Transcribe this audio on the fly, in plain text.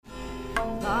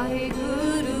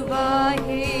ਵਾਹਿਗੁਰੂ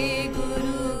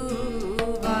ਵਾਹਿਗੁਰੂ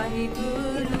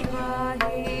ਵਾਹਿਗੁਰੂ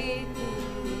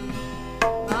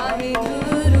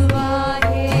ਵਾਹਿਗੁਰੂ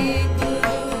ਵਾਹਿਗੁਰੂ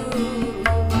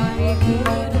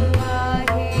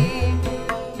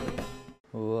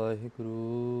ਵਾਹਿਗੁਰੂ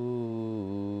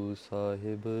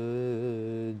ਸਾਹਿਬ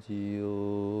JIO.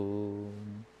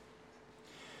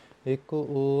 ਇੱਕ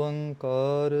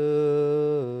ਓੰਕਾਰ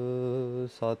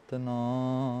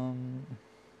ਸਤਿਨਾਮ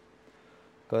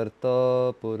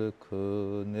ਕਰਤਾ ਪੁਰਖ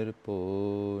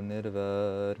ਨਿਰਭਉ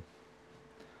ਨਿਰਵੈਰ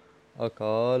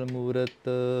ਅਕਾਲ ਮੂਰਤ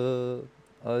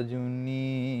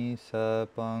ਅਜੂਨੀ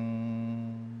ਸੈਭੰ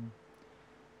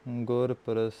ਗੁਰ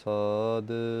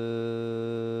ਪ੍ਰਸਾਦ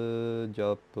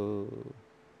ਜਪ।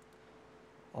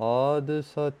 ਆਦਿ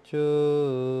ਸਚ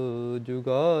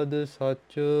ਜੁਗਾਦ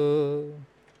ਸਚ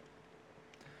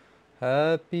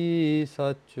ਹੈ ਪੀ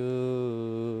ਸਚ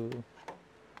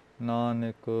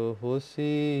ਨਾਨਕ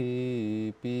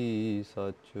ਹੋਸੀ ਪੀ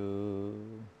ਸਚ।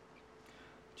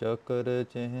 ਚਕਰ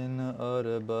ਚਿਹਨ ਅਰ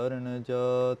ਬਰਨ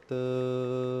ਜਾਤ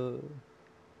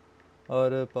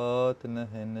ਅਰ ਪਾਤ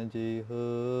ਨਹਿਨ ਜੀਹ।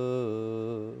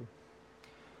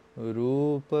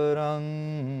 ਰੂਪ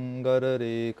ਰੰਗ ਅਰ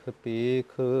ਰੇਖ ਪੇਖ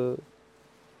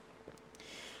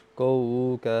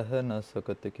ਕਉ ਕਹਿ ਨ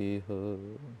ਸਕਤ ਕੀਹ।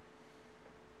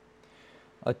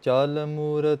 ਅਚਲ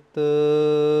ਮੂਰਤ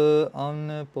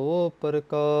ਅਨ ਭਉ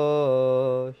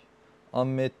ਪ੍ਰਕਾਸ਼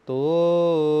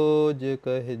ਅਮਿਤੋਜ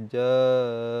ਕਹਿਜੈ।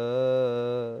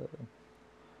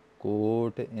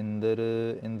 ਕੋਟ ਇੰਦਰ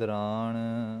ਇੰਦਰਾਣ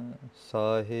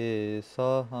ਸਾਹੇ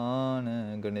ਸਾਹਾਨ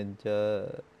ਗਣਿਜੈ।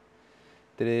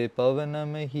 ਤ੍ਰੇ ਪਵਨ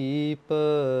ਮਹੀਪ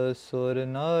ਸੁਰ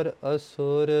ਨਰ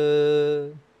ਅਸੁਰ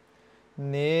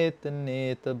ਨੇਤ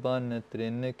ਨੇਤ ਬਨ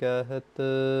ਤ੍ਰਿਨ ਕਹਿਤ।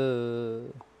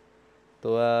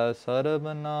 ਤੁਐ ਸਰਬ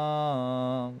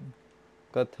ਨਾਮ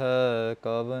ਕਥੈ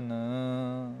ਕਵਨ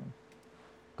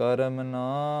ਕਰਮ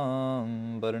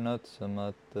ਨਾਮ ਵਰਣਤ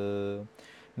ਸਮਤ।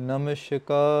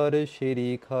 ਨਮਸਕਾਰ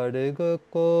ਸ਼੍ਰੀ ਖੜਗ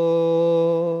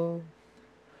ਕੋ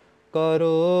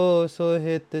ਕਰੋ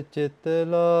ਸੋਹਿਤ ਚਿਤ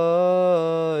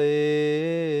ਲਾਏ।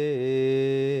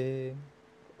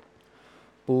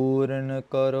 ਪੂਰਨ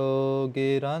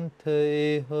ਕਰੋਗੇ ਗ੍ਰੰਥ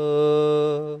ਇਹ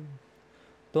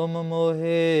ਤੁਮ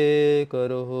ਮੋਹੇ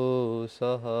ਕਰਹੁ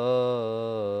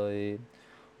ਸਹਾਇ।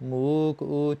 ਮੂਕ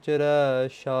ਉਚਰੈ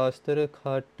ਸ਼ਾਸਤਰ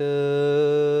ਖਟ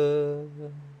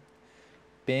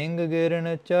ਪਿੰਗ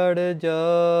ਗਿਰਨ ਚੜ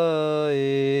ਜਾਏ।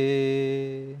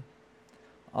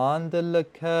 ਆਂਦ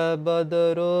ਲਖੈ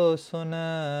ਬਦਰੋ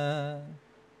ਸੁਨੈ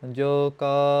ਜੋ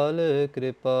ਕਾਲ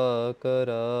ਕਿਰਪਾ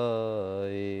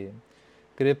ਕਰਾਏ।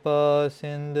 ਕਿਰਪਾ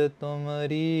ਸਿੰਧ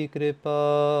ਤੁਮਰੀ ਕਿਰਪਾ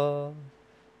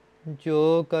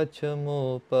ਜੋ ਕਛ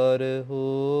ਮੋਹ ਪਰ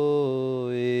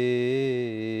ਹੋਏ।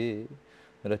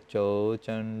 ਰਚਉ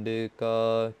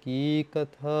ਚੰਡਿਕਾ ਕੀ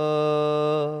ਕਥਾ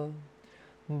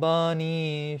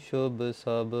ਬਾਣੀ ਸ਼ੁਭ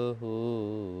ਸਭ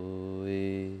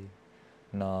ਹੋਏ।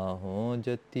 ਨਾਹੋ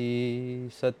ਜਤੀ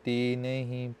ਸਤੀ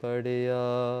ਨਹੀਂ ਪੜਿਆ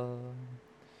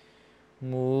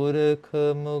ਮੂਰਖ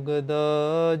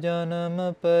ਮੁਗਦਾ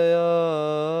ਜਨਮ ਪਿਆ।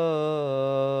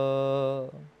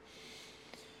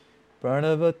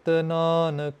 ਪ੍ਰਣਵਤ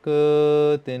ਨਾਨਕ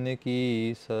ਤਿਨ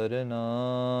ਕੀ ਸਰਨਾ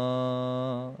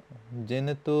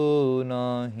ਜਿਨ ਤੂੰ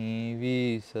ਨਾਹੀ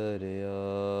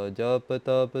ਵੀਸਰਿਆ। ਜਪ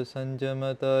ਤਪ ਸੰਜਮ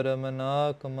ਧਰਮ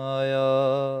ਨਾ ਕਮਾਇਆ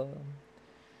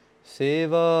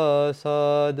ਸੇਵਾ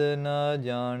ਸਾਧ ਨਾ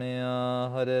ਜਾਣਿਆ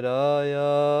ਹਰਿ ਰਾਇਆ।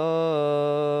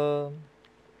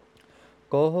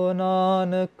 ਕਹੋ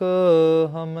ਨਾਨਕ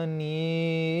ਹਮ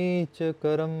ਨੀਚ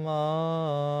ਕਰਮਾ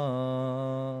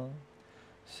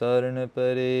ਸਰਣ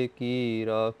ਪਰੇ ਕੀ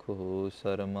ਰਾਖੋ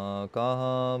ਸਰਮਾ।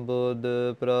 ਕਹਾਂ ਬੁੱਧ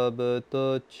ਪ੍ਰਭ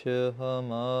ਤੁਛ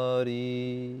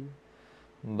ਹਮਾਰੀ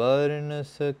ਬਰਨ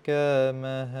ਸਕੈ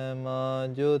ਮਹਿਮਾ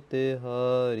ਜੋ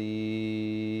ਤਿਹਾਰੀ।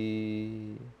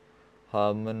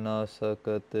 ਹਮ ਨਾ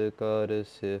ਸਕਤ ਕਰ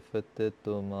ਸਿਫਤ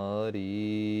ਤੁਮਾਰੀ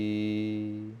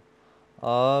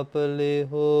ਆਪ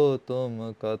ਲਿਹੋ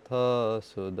ਤੁਮ ਕਥਾ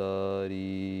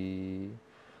ਸੁਧਾਰੀ।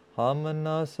 ਹਮ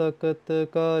ਨਾ ਸਕਤ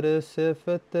ਕਰ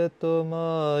ਸਿਫਤ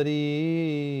ਤੁਮਾਰੀ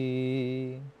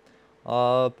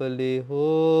ਆਪ ਲਿਹੋ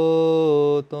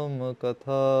ਤੁਮ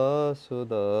ਕਥਾ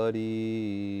ਸੁਧਾਰੀ।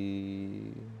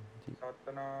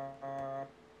 ਸਤਿਨਾਮ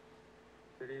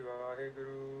ਸ੍ਰੀ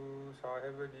ਵਾਹਿਗੁਰੂ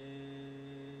ਸਾਹਿਬ ਜੀ।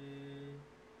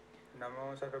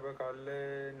 ਨਮੋ ਸਰਬ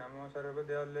ਕਾਲੇ ਨਮੋ ਸਰਬ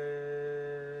ਦਿਆਲੇ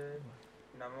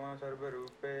ਨਮੋ ਸਰਬ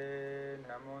ਰੂਪੇ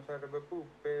ਨਮੋ ਸਰਬ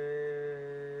ਭੂਪੇ।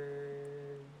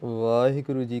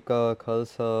 ਵਾਹਿਗੁਰੂ ਜੀ ਕਾ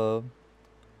ਖਾਲਸਾ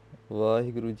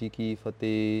ਵਾਹਿਗੁਰੂ ਜੀ ਕੀ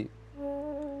ਫਤਿਹ।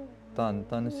 ਧੰਨ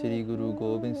ਧੰਨ ਸ੍ਰੀ ਗੁਰੂ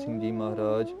ਗੋਬਿੰਦ ਸਿੰਘ ਜੀ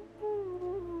ਮਹਾਰਾਜ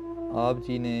ਆਪ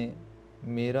ਜੀ ਨੇ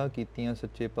ਮੇਰਾ ਕੀਤੀਆਂ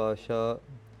ਸੱਚੇ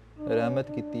ਪਾਤਸ਼ਾਹ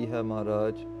ਰਹਿਮਤ ਕੀਤੀ ਹੈ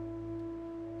ਮਹਾਰਾਜ,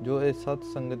 ਜੋ ਇਹ ਸਤ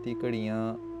ਸੰਗਤ ਦੀ ਘੜੀਆਂ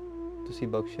ਤੁਸੀਂ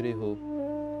ਬਖਸ਼ ਰਹੇ ਹੋ।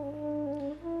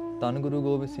 ਧੰਨ ਗੁਰੂ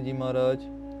ਗੋਬਿੰਦ ਸਿੰਘ ਜੀ ਮਹਾਰਾਜ,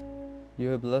 you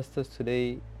have blessed us today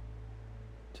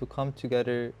to come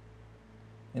together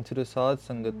into the Sad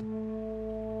Sangat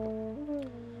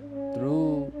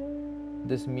through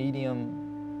this medium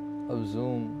of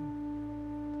Zoom.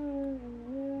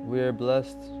 We are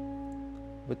blessed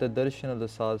with the darshan of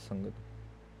the Sad Sangat.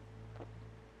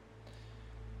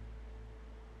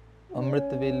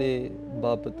 ਅੰਮ੍ਰਿਤ ਵੇਲੇ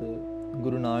ਬਾਬਤ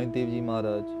ਗੁਰੂ ਨਾਨਕ ਦੇਵ ਜੀ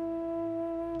ਮਹਾਰਾਜ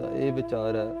ਦਾ ਇਹ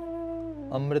ਵਿਚਾਰ ਹੈ,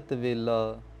 ਅੰਮ੍ਰਿਤ ਵੇਲਾ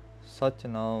ਸੱਚ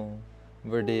ਨਾਉ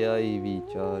ਵਡਿਆਈ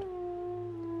ਵਿਚਾਰ।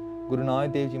 Guru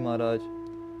Nanak Dev Ji Maharaj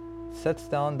sets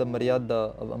down the maryada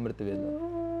of Amrit Vela.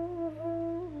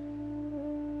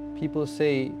 People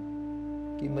say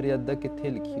कि मर्यादा कित्थे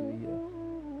लिखी हुई है।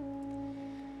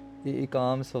 ये एक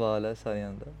आम सवाल है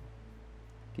सारियां दा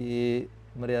कि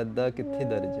मर्यादा कित्थे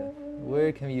दर्ज है। Where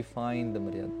can we find the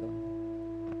मर्यादा?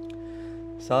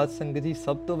 साध संगत जी,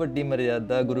 सब तो वड्डी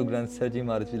मर्यादा गुरु ग्रंथ साहिब जी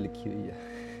महाराज में लिखी हुई है।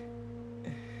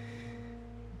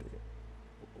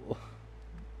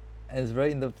 As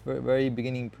right in the very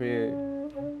beginning prayer,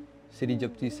 Sri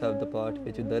Japji Sahib the part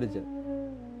which darj hai,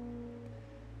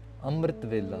 Amrit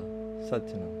Vela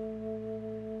Sachna,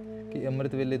 कि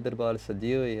अमृत वेले दरबार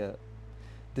सजे हुए है।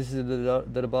 This is the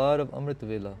darbar of Amrit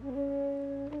Vela.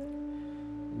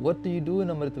 What do you do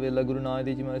in Amrit Vela? Guru Nanak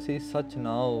Dev Ji Maharaj says, सच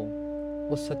नाओ,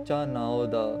 वो सच्चा नाओ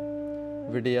दा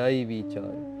वडियाई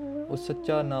विचार, वो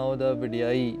सच्चा नाओ दा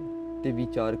वडियाई ते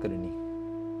विचार करनी।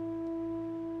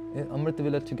 In Amrit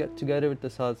Vela, to get together with the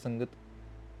Sad Sangat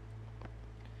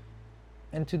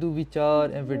and to do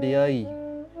vichar and vidiyai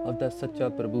of that Sacha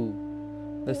Prabhu,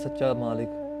 the Sacha Malik,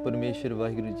 Parmeshwar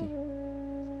Vaheguru Ji.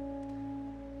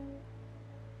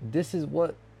 This is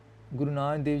what Guru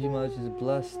Nanak Dev Ji Maharaj is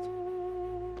blessed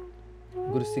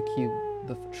Guru Sikhi,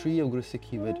 the tree of Guru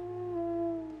Sikhi with.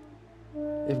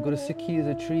 If Guru Sikhi is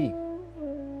a tree,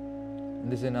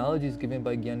 and this analogy is given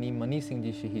by Gyani Mani Singh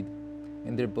Ji Shahid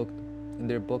in their book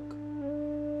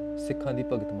Sikhan di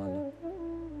Bhagat Mala.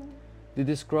 They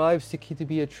describe Sikhi to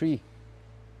be a tree.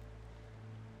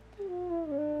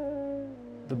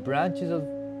 The branches of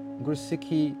Guru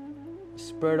Sikhi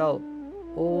spread out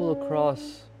all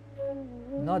across,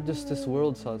 not just this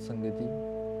world, Sad Sangati,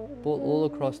 but all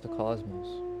across the cosmos.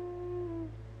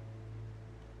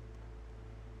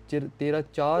 Tera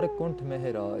char kunt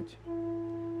mehraj.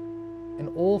 In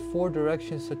all four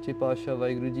directions, Sache Pasha,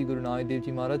 Vaheguru Ji, Guru Nanak Dev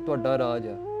Ji Maharaj, Tuada Raj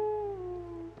hai.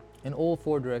 In all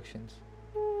four directions.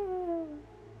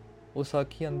 O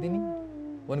Sakhi andi nahi?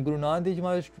 When Guru Nanak Dev Ji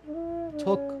Maharaj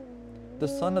took the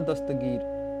son of Dastagir,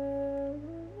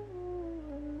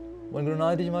 when Guru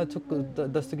Nanak Dev Ji Maharaj took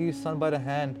Dastagir's son by the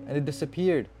hand and it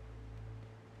disappeared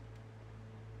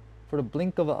for the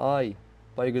blink of an eye,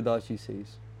 Bhai Gurdas Ji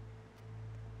says.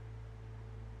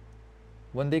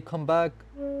 When they come back,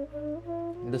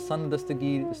 the son of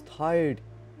Dastagir is tired.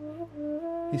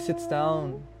 He sits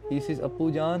down. He says,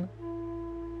 Appu Jaan,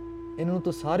 innu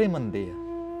to sare mande hai.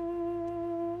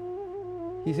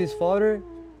 He says, Father,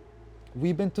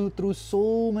 we've been through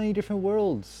so many different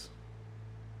worlds.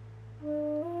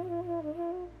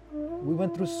 We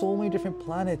went through so many different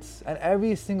planets, and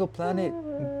every single planet,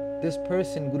 this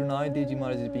person, Guru Nanak Dev Ji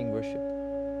Maharaj, is being worshipped.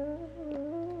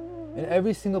 In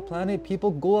every single planet,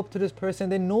 people go up to this person,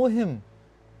 they know him.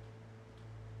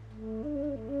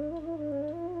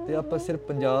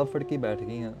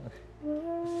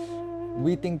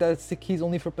 We think that Sikhi is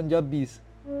only for Punjabis.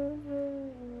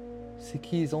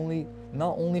 Sikhi is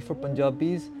not only for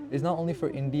Punjabis, it's not only for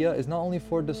India, it's not only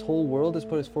for this whole world, it's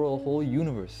for a whole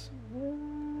universe.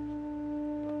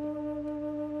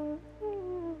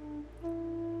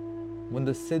 When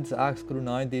the Siddhs asked Guru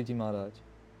Nanak Dev Ji Maharaj,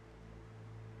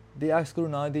 they asked Guru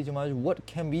Nanak Dev Ji Maharaj, what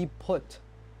can we put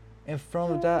in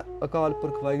front of that Akal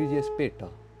Purkh Vaheguru Ji as peta?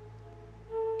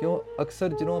 क्यों अक्सर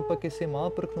ਜਦੋਂ ਆਪਾਂ ਕਿਸੇ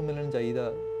ਮਹਾਂਪੁਰਖ ਨੂੰ ਮਿਲਣ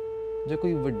ਜਾਈਦਾ ਜਾਂ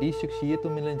ਕੋਈ ਵੱਡੀ ਸ਼ਖਸੀਅਤ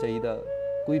ਨੂੰ ਮਿਲਣ ਜਾਈਦਾ,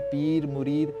 ਕੋਈ ਪੀਰ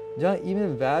ਮੁਰੀਦ ਜਾਂ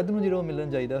ਇਵਨ ਵੈਦ ਨੂੰ ਜਦੋਂ ਮਿਲਣ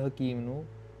ਜਾਈਦਾ, ਹਕੀਮ ਨੂੰ,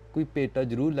 ਕੋਈ ਭੇਟਾ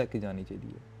ਜ਼ਰੂਰ ਲੈ ਕੇ ਜਾਣੀ ਚਾਹੀਦੀ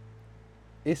ਹੈ।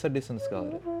 ਇਹ ਸਾਡੇ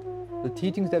ਸੰਸਕਾਰ ਹੈ। The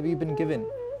teachings that we've been given,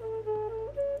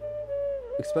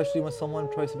 especially when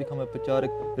someone tries to become a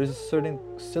pracharak, there's a certain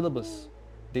syllabus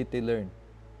that they learn.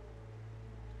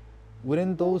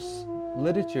 Within those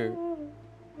literature,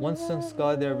 one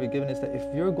sanskar that we're given is that if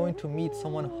you're going to meet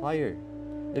someone higher,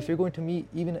 if you're going to meet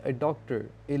even a doctor,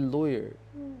 a lawyer,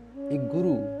 a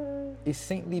guru, a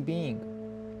saintly being,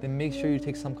 then make sure you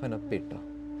take some kind of peta.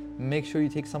 Make sure you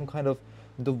take some kind of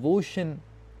devotion,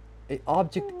 an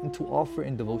object to offer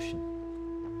in devotion.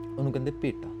 ਉਹਨੂੰ ਕਹਿੰਦੇ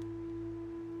peta.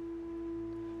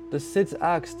 The Siddhs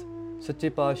asked Sache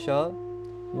Paatshah,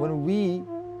 when we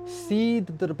see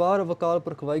the Darbar of Akal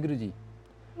Purkh Waheguru Ji,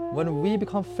 when we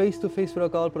become face to face with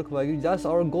Akal Purkh Waheguru Ji, that's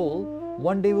our goal.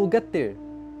 One day we'll get there.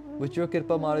 With your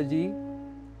Kirpa Maharaj Ji,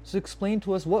 so explain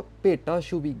to us, what peta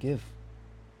should we give?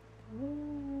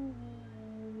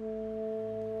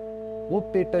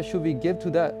 What peta should we give to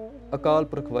that Akal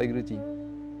Purkh Waheguru Ji?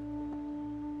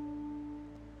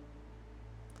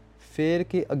 फेर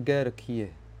के अग्गे रखी है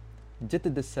जित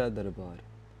दस्या दरबार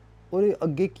और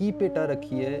अग्गे की पेटा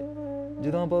रखी है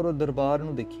ਜਦੋਂ ਆਪਾਂ ਉਹ ਦਰਬਾਰ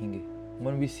ਨੂੰ ਦੇਖਾਂਗੇ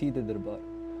when we see the ਦਰਬਾਰ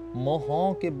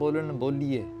ਮੋਹੋਂ ਕੇ ਬੋਲਣ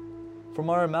ਬੋਲੀਏ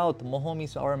from our mouth ਮੋਹੋਂ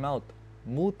means our mouth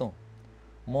ਮੂੰਹ ਤੋਂ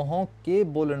ਮੋਹੋਂ ਕੇ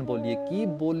ਬੋਲਣ ਬੋਲੀਏ ਕੀ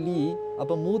ਬੋਲੀ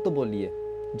ਆਪਾਂ ਮੂੰਹ ਤੋਂ ਬੋਲੀਏ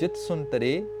ਜਿਤ ਸੁਨ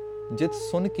ਤਰੇ ਜਿਤ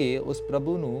ਸੁਣ ਕੇ ਉਸ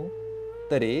ਪ੍ਰਭੂ ਨੂੰ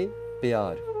ਤਰੇ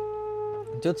ਪਿਆਰ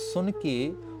ਜਿਤ ਸੁਣ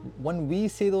ਕੇ when we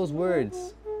say those words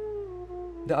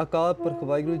the Akal Purkh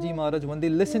Waheguru Ji Maharaj, when they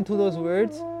listen to those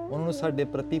words, ਉਹਨਾਂ ਨੂੰ ਸਾਡੇ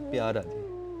ਪ੍ਰਤੀ ਪਿਆਰ ਆ ਜਾਏ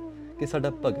ਕਿ ਸਾਡਾ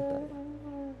ਭਗਤ ਆਇਆ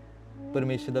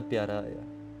ਪਰਮੇਸ਼ਰ ਦਾ ਪਿਆਰਾ ਆਇਆ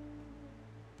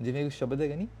ਜਿਵੇਂ ਇੱਕ ਸ਼ਬਦ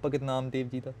ਹੈਗਾ ਨਹੀਂ ਭਗਤ ਨਾਮਦੇਵ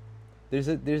ਜੀ ਦਾ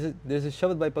there's a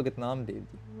ਸ਼ਬਦ by Bhagat Namdev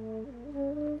ji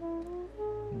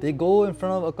they go in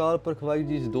front of Akal Purkh Waheguru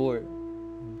Ji's door,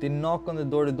 they knock on the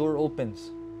door opens,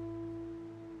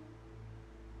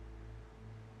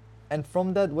 and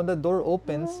from that when the door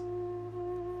opens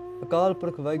Akal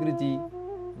Purkh Waheguru Ji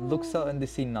looks out and they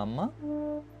see Nama,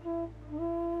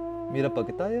 मेरा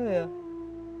भगत आया होया.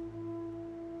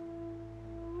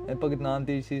 And Bhagat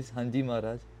Namdev says, Hanji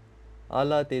Maharaj,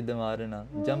 आला ते दमारना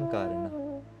जम कारना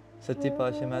सच्चे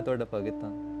पातशाह मैं तुहाडा भगत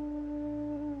हां.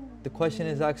 The question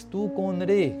is asked, तू कौन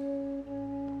रे?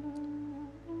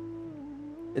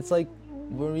 It's like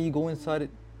when we go inside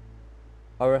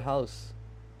our house.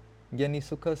 Gyani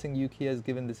Sukha Singh UK has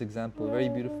given this example very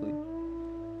beautifully.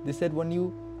 They said when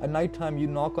you, at night time, you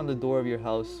knock on the door of your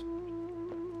house,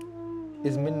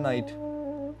 it's midnight,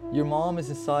 your mom is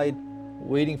inside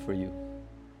waiting for you.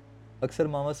 Aksar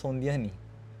mama sondiyan nahi.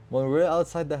 When we're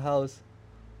outside the house,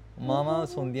 mama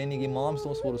sondiyan nahi, moms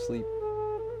don't go to sleep.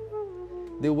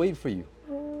 They wait for you.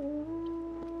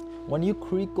 When you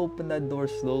creak open that door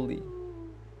slowly,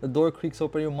 the door creaks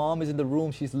open, your mom is in the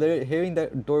room, she's hearing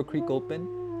that door creak open.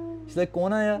 She's like,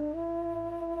 "Kaun aaya?"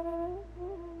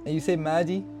 And you say,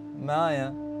 "Maji, main aaya."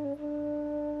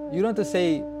 You don't have to say,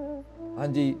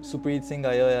 "Hanji, Supreet Singh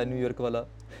aaya hoya, New York wala."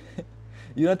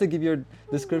 You don't have to give your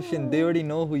description, they already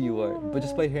know who you are, but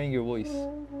just by hearing your voice.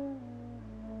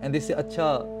 And they say, "Acha,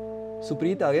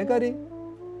 Supreet aa gaya kare?"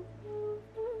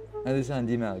 And they say,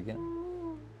 "Hanji, main aa gaya."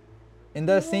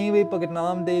 In that same way, Bhagat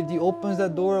Namdev Ji opens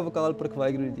the door of Akal Purkh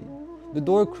Waheguru Ji. The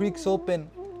door creaks open.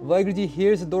 Waheguru Ji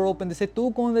hears the door open. They say, "Tu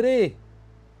kaun re?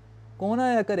 Kaun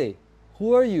aaya kare?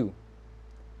 Who are you?"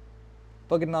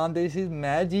 Bhagat Namdev Ji says,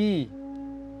 "Main ji."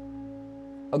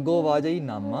 Aggo awaaz aayi,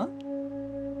 "Nama."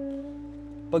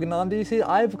 Bhagat Namdev Ji says,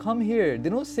 "I have come here."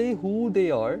 They don't say who they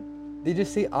are. They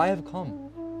just say, "I have come."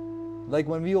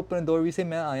 Like when we open the door, we say,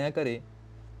 "Main aaya kare."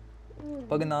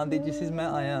 Bhagat Namdev Ji says,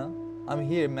 "Main aaya. I'm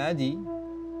here, main ji."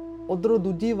 Udro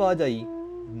dooji awaaz aayi,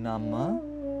 "Nama."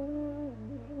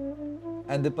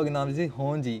 And the Bhagat Namdev Ji says,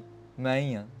 "Hon ji, main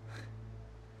hi haan."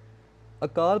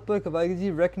 Akal Purkh Waheguru Ji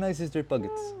recognizes their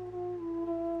Bhagats.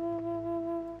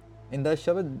 In that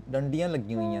shabad, dandiyan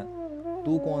lagi huiyan.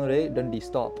 Tu kaun re? Dandi,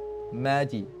 stop. Main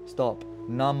ji, stop.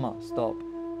 Nama, stop.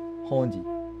 Hon ji.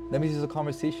 That means it's a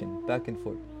conversation back and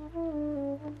forth.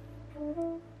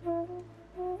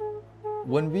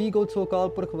 When we go to Akal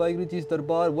Purkh Waheguru Ji's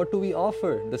darbar, what do we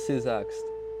offer? The Siddhs asked.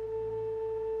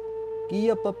 ਕੀ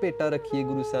ਆਪਾਂ ਭੇਟਾ ਰੱਖੀਏ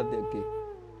ਗੁਰੂ ਸਾਹਿਬ ਦੇ ਅੱਗੇ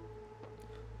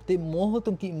ਤੇ ਮੂੰਹ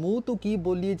ਤੋਂ ਕੀ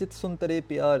ਬੋਲੀਏ ਜਿਤ ਸੁਨ ਤਰੇ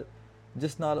ਪਿਆਰ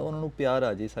ਜਿਸ ਨਾਲ ਉਹਨਾਂ ਨੂੰ ਪਿਆਰ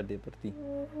ਆ ਜਾਏ ਸਾਡੇ ਪ੍ਰਤੀ.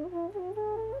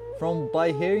 From by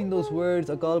hearing those words,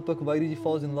 Akal Purkh Waheguru Ji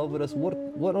falls in love with us.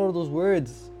 What are those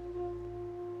words?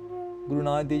 Guru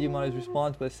Nanak Dev Ji Maharaj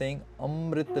responds by saying,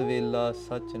 "Amrit vela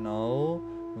sach nao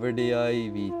vadiyai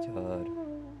vichar."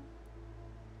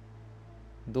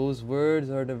 Those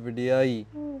words are the vidiyai,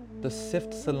 the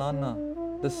sift salana,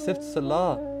 the sift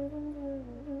salah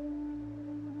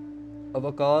of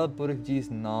Akal Purkh Ji's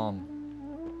naam,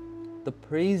 the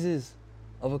praises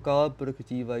of Akal Purkh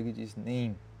Ji Waheguru Ji's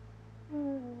name,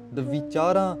 the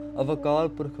vichara of Akal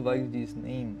Purkh Waheguru Ji's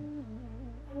name.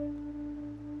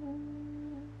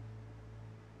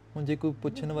 ਹੁਣ ਜੇ ਕੋਈ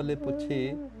ਪੁੱਛਣ ਵਾਲੇ ਪੁੱਛੇ,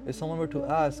 if someone were to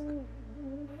ask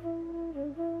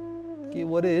ਕਿ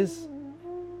what is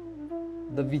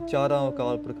the vichara of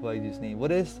Akal Purkh Waheguru Ji's name,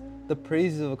 what is the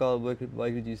praises of Akal Purkh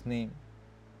Waheguru Ji's name,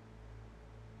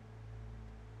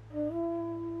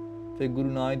 फिर Guru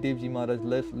Nanak Dev Ji Maharaj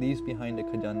leaves behind a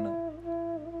khajana.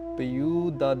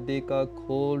 Payu dade ka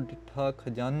khol ditha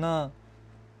khajana,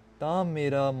 ਤਾਂ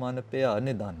ਮੇਰਾ ਮਨ ਪਿਆ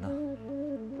ਨਿਦਾਨਾ.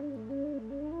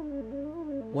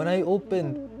 When I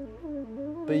opened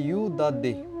Payu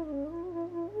Dade,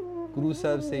 Guru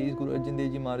Sahib says, Guru Arjan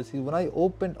Dev Ji Maharaj says, when I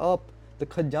opened up the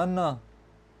khajana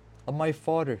of my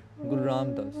father, Guru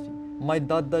Ramdas Ji, my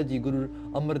Dada Ji, Guru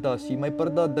Amar Das Ji, my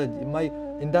Pardada Ji,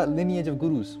 in that lineage of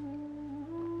Gurus,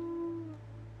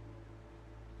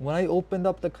 when I opened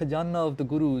up the khajana of the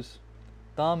Gurus,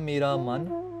 ਤਾਂ ਮੇਰਾ ਮਨ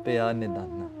ਪਿਆ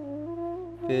ਨਿਦਾਨਾ.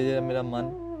 ਫਿਰ ਜਿਹੜਾ ਮੇਰਾ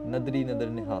ਮਨ ਨਦਰੀ ਨਦਰ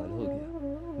ਨਿਹਾਲ ਹੋ ਗਿਆ.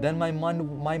 Then my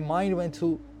mind went to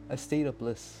a state of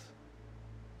bliss.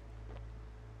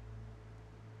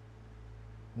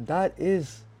 That is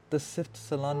the Sift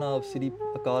Salana of Sri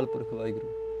Akal Purkh Vaheguru.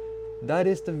 That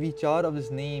is the vichar of his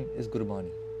name is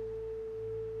Gurbani.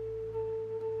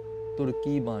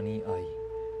 Turki Bani Ai.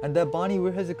 And that Bani,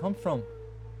 where has it come from?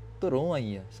 Turon Ai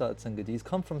hai, Sat Sangat Ji. It's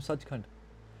come from Sachkhand.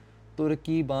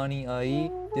 Turki Bani Ai,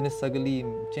 jine sagli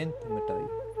chint mitai,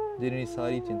 jine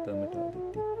sari chinta mita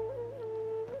diti.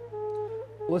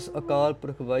 Us Akal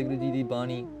Purkh Vaheguru Ji di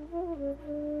Bani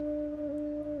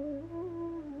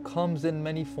comes in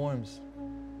many forms.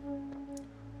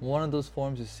 One of those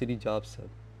forms is Sri Jaap Sahib.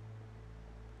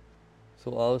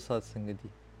 So aao Sat Sangat Ji,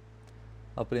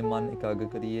 apne man ekagra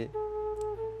kariye.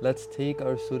 Let's take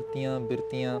our surtiyan,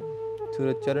 birtiyan to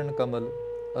the Charan Kamal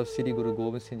of Sri Guru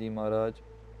Gobind Singh Ji Maharaj.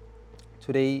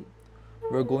 Today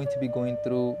we're going to be going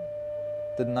through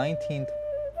the 19th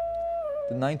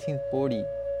podi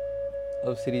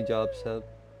of Sri Jaap Sahib.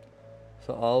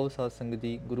 So aao Sat Sangat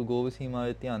Ji, Guru Gobind Singh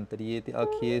Maharaj dhyan tariye te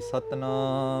akhiye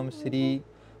Satnam Sri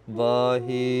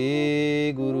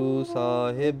Vaheguru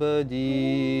Sahib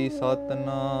Ji,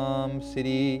 Satnam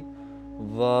Sri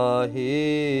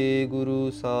Vaheguru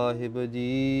Sahib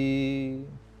Ji.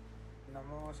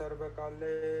 Namo Sarva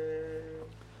Kale.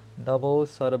 Namo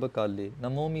Sarva Kale.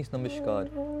 Namo means namaskar.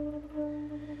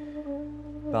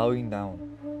 Bowing down.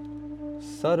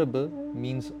 Sarv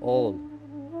means all.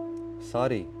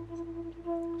 Sare.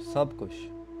 Sab kuch.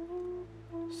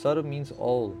 Sarv means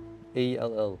all.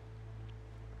 A-L-L.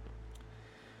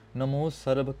 Namo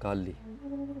Sarva Kale.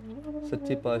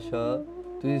 Sache Pasha,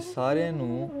 ਤੁਸੀਂ ਸਾਰਿਆਂ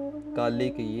ਨੂੰ ਕਾਲੇ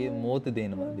ਕਹੀਏ, ਮੌਤ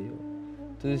ਦੇਣ ਵਾਲੇ ਹੋ.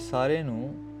 ਤੁਸੀਂ ਸਾਰਿਆਂ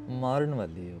ਨੂੰ ਮਾਰਨ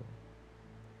ਵਾਲੇ ਹੋ.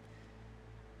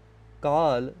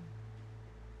 Kal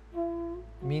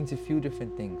means a few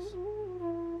different things.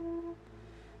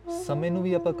 ਸਮੇਂ ਨੂੰ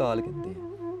ਵੀ ਆਪਾਂ ਕਾਲ ਕਹਿੰਦੇ ਹਾਂ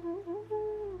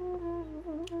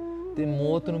ਤੇ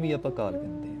ਮੌਤ ਨੂੰ ਵੀ ਆਪਾਂ ਕਾਲ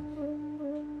ਕਹਿੰਦੇ ਹਾਂ.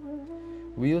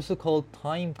 We also call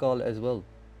time Kal as well.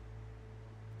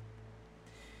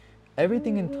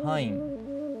 Everything in time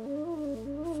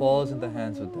falls in the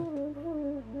hands of death.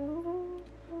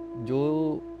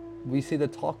 We say the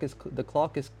clock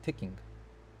is ticking.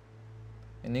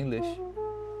 In English,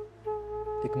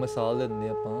 ek misal dende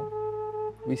ਆਪਾਂ,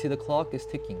 we say the clock is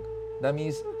ticking. That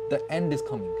means the end is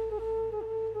coming.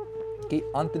 कि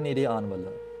अंत नेड़े आने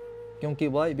वाला. क्योंकि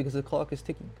why? Because the clock is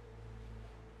ticking.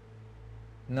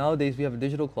 Nowadays we have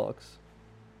digital clocks.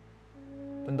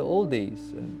 But in the old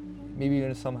days, and maybe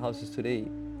in some houses today,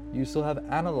 you still have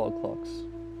analog clocks.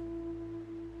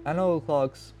 Analog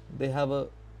clocks, they have a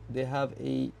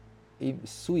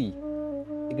sui,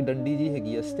 ek dandi ji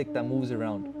hegi, a stick that moves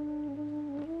around.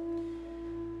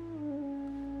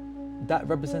 That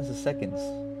represents the seconds.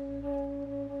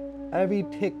 Every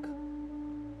tick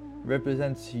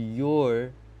represents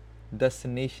your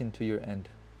destination to your end.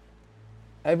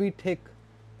 Every tick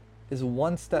is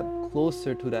one step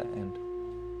closer to that end.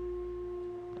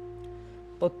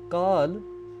 But Kal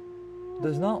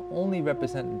does not only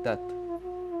represent death.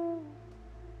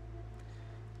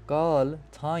 Kal,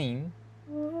 time,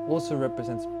 also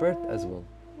represents birth as well.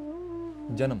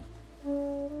 Janam.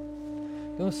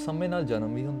 Kyun samay naal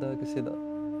janam bhi hunda hai kisi da.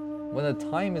 When the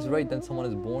time is right, then someone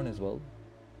is born as well.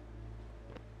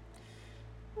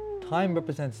 Time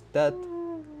represents death,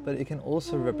 but it can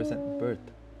also represent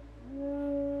birth.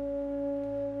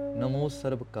 Namo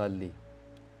Sarv Kali.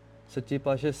 ਸੱਚੇ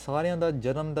ਪਾਤਸ਼ਾਹ ਸਾਰਿਆਂ ਦਾ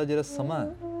ਜਨਮ ਦਾ ਜਿਹੜਾ ਸਮਾਂ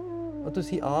ਹੈ ਉਹ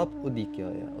ਤੁਸੀਂ ਆਪ ਉਲੀਕਿਆ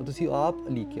ਹੋਇਆ, ਉਹ ਤੁਸੀਂ ਆਪ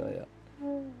ਉਲੀਕਿਆ ਹੋਇਆ.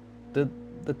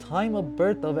 The time of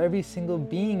birth of every single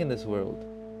being in this world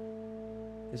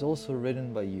is also written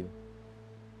by you.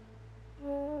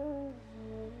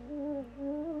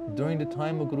 During the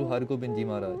time of Guru Har Gobind Ji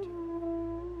Maharaj,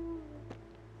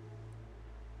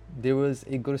 there was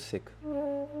a Gursikh,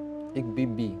 a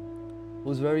Bibi, who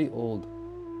was very old.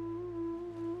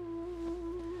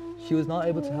 She was not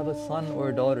able to have a son or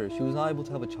a daughter. She was not able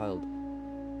to have a child.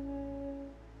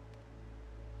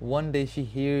 One day she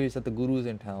hears that the Guru is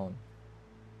in town.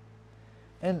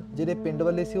 And ਜਿਹੜੇ ਪਿੰਡ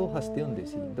ਵਾਲੇ ਸੀ ਉਹ ਹੱਸਦੇ ਹੁੰਦੇ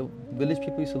ਸੀ. The village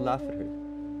people used to laugh at her.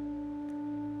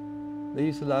 They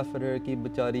used to laugh at her ਕਿ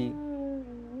ਵਿਚਾਰੀ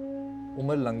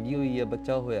ਉਮਰ ਲੰਘੀ ਹੋਈ ਹੈ,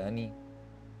 ਬੱਚਾ ਹੋਇਆ ਨਹੀਂ.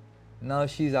 Now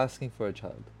she's asking for a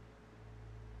child.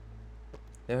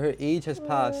 Her age has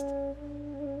passed.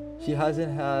 She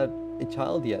hasn't had a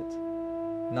child yet.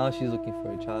 Now she's looking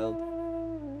for a child.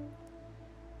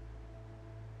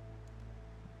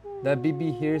 That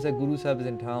Bibi hears that Guru Sahib is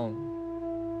in town.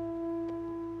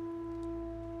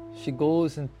 She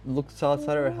goes and looks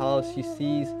outside her house. She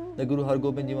sees that Guru Har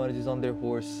Gobind Ji Maharaj is on their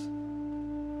horse.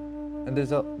 And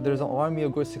there's an army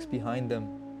of Gursikhs behind them.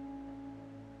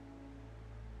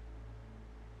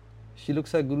 She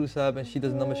looks at Guru Sahib and she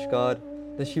does namaskar.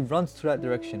 Then she runs to that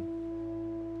direction.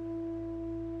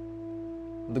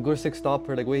 The Gursikhs stop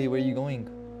her like, wait, where are you going?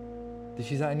 Then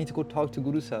she said, I need to go talk to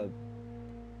Guru Sahib.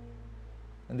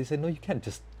 And they said, no, you can't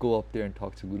just go up there and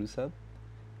talk to Guru Sahib.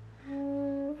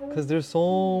 Because there's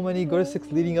so many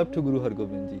Gursikhs leading up to Guru Har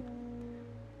Gobind Ji.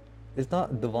 It's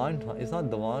not Diwan time,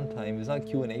 it's not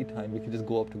Q&A time. You can just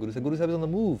go up to Guru Sahib. Guru Sahib is on the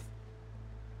move.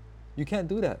 You can't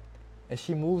do that. And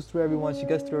she moves through everyone, she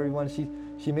gets through everyone,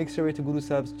 she makes her way to Guru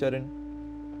Sahib's charan.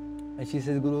 And she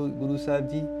says, Guru Sahib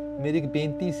Ji, meri ek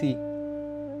benti si,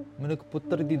 mainu ek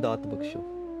puttar di daat baksho.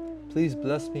 Please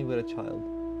bless me with a child.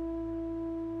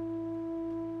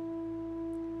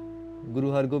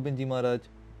 Guru Har Gobind Ji Maharaj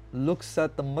looks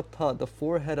at the matha, the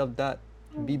forehead of that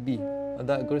Bibi, of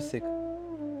that Gursikh.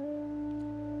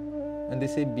 And they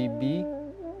say, Bibi,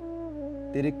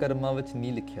 tere karma vich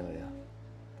nahi likhya hoya.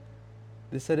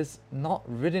 They said it's not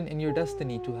written in your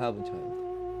destiny to have a child.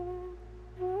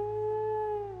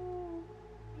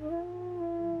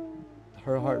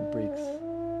 Her heart breaks.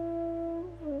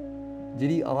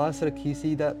 Jiri aas rakhi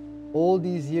si that all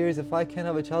these years, if I can't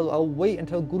have a child, I'll wait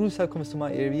until Guru Sahib comes to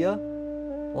my area.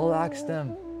 I'll ask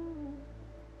them.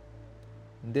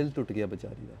 Dil tut gaya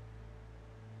bechari da.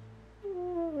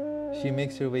 She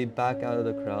makes her way back out of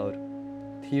the crowd,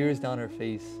 tears down her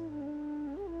face.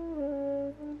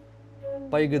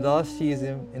 Bhai Gurdas Ji is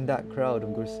in that crowd of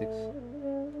Gursikhs.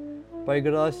 Bhai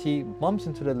Gurdas Ji bumps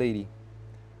into the lady.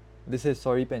 They say,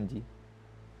 sorry Penji.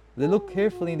 They look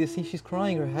carefully and they see she's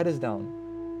crying, her head is down.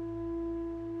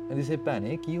 And they say,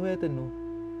 Pane, ki hoya tenu?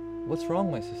 What's wrong,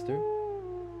 my sister?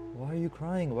 Why are you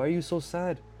crying? Why are you so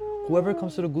sad? Whoever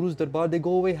comes to the Guru's darbar, they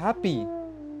go away happy.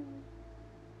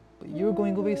 But you're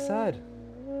going away sad.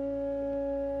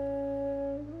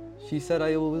 She said,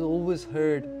 I always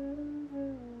heard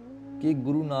कि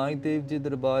Guru Nanak Dev Ji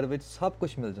darbar vich sab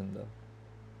kuch mil janda.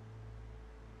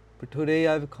 But today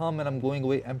I've come and I'm going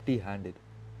away empty-handed.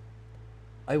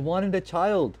 I wanted a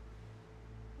child,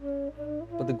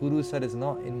 but the Guru said it's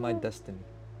not in my destiny.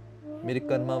 Mere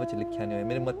karma vich likhya nahi hoya,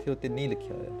 mere mathe utte nahi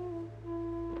likhya hoya.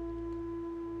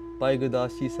 Bhai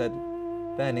Gurdas Ji said,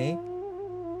 Bhane,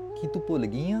 ki tu bhul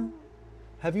gayi?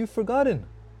 Have you forgotten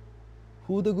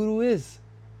who the Guru is?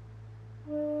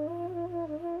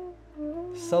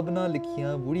 Sabna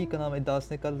likhiyan Budi ka naam Das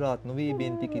ne kal raat nu vi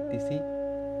benti ਕੀਤੀ ਸੀ.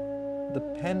 The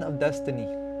pen of destiny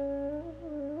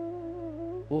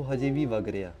ਉਹ ਹਜੇ ਵੀ ਵਗ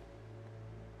ਰਿਹਾ.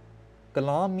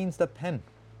 Kalam means the pen.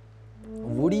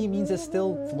 Woody means it's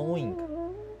still flowing.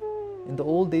 In the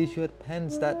old days you had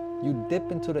pens that you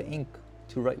dip into the ink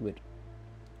to write with.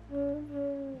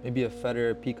 Maybe a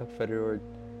feather, a peacock feather, or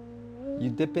you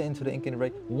dip it into the ink and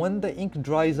write. When the ink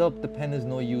dries up, the pen is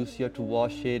no use. You have to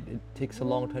wash it. It takes a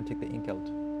long time to take the ink out.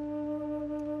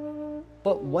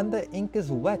 But when the ink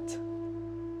is wet,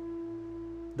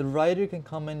 the writer can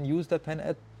come and use the pen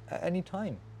at any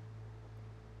time.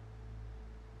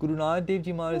 Guru Nanak Dev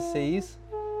Ji Maharaj says,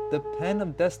 the pen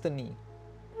of destiny,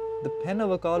 the pen of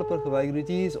Akal Purkh Vaheguru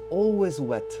Ji is always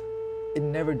wet. It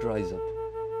never dries up.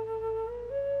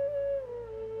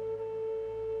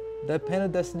 That pen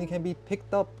of destiny can be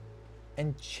picked up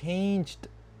and changed.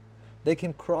 They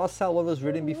can cross out what was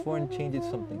written before and change it to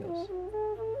something else.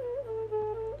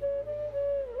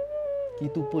 Ki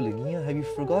tu bhul gayi? Have you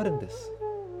forgotten this?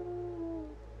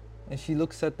 And she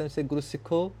looks at them and says, Guru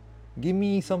Sikho, give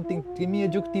me something, give me a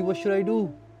jukti, what should I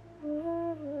do?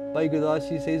 Bhai Gurdas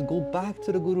Ji says, go back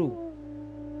to the Guru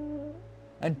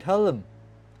and tell him,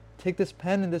 take this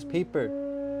pen and this paper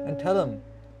and tell him,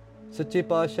 Sache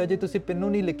Paatshah, je tusi pinnu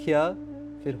nahi likhya,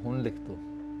 fir hun likh do.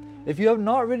 If you have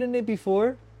not written it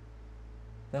before,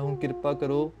 then hun kirpa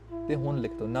karo, te hun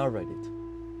likh do, now write it.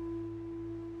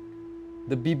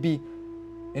 The Bibi,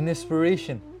 in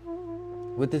inspiration,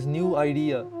 with this new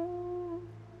idea,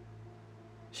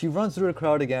 she runs through the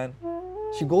crowd again.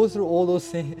 She goes through all those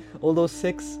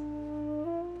Sikhs,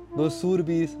 those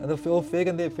Surbis, and the fake,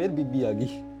 and they fir Bibi aa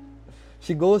gayi.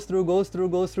 She goes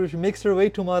through. She makes her way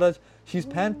to Maharaj. She's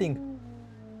panting.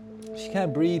 She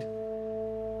can't breathe.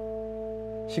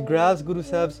 She grabs Guru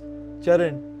Sahib's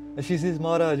charan and she says,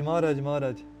 Maharaj, Maharaj,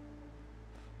 Maharaj.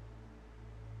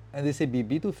 And they say,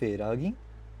 Bibi, tu fir aa gayi?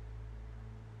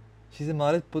 She said,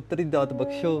 Maharaj, putri daat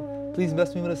baksho, please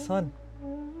bless me with a son.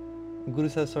 Guru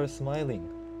Sahib started smiling.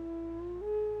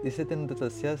 He said, tenu ta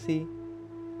dassya si,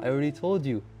 I already told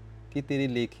you ki tere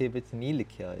lekhe vich nahi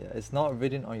likhya hoya. It's not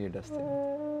written on your destiny.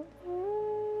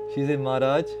 She said,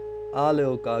 Maharaj, aa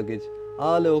leo kagaj,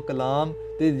 aa leo kalam,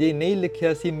 te je nahi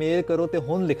likhya si, mail karo te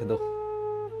hun likh do.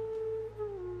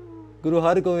 Guru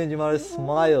Har Gobind Ji Maharaj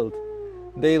smiled.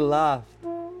 They laughed.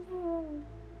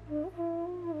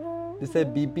 They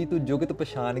said, Bibi, tu jugat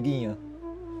pachan gayi hai.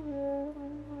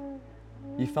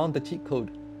 You found the cheat code.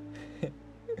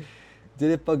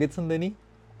 Jehde bhagats hunde ni,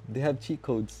 they have cheat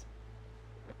codes.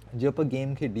 Je aapa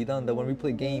game khedi da hunda, when we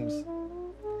play games,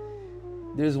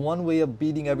 there's one way of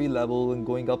beating every level and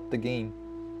going up the game.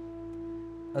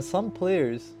 And some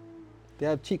players, they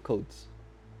have cheat codes.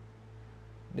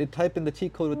 They type in the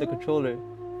cheat code with the controller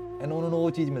and ਉਹਨਾਂ ਨੂੰ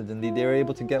ਉਹ ਚੀਜ਼ ਮਿਲ ਜਾਂਦੀ. They're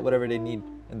able to get whatever they need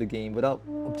in the game without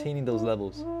obtaining those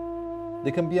levels.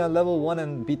 They can be on level 1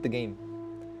 and beat the game.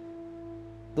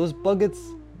 Those buggets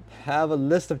have a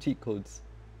list of cheat codes.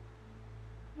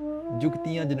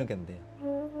 Jugtiyan ਜਿਹਨੂੰ ਕਹਿੰਦੇ ਆ.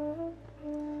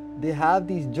 They have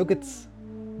these jugats,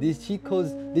 these cheat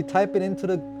codes. They type it into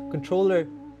the controller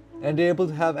and they're able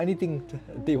to have anything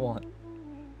they want.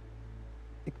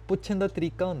 ਇੱਕ ਪੁੱਛਣ ਦਾ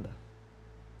ਤਰੀਕਾ ਹੁੰਦਾ.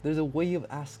 There's a way of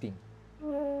asking.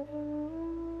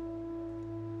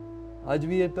 ਅੱਜ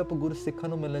ਵੀ ਆਪਾਂ ਗੁਰੂ ਸਿੱਖਾਂ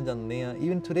ਨੂੰ ਮਿਲਣ ਜਾਂਦੇ ਆ.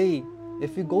 Even today,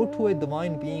 if you go to a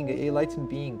divine being, a enlightened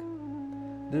being,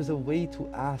 there's a way to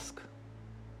ask.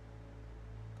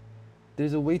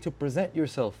 There's a way to present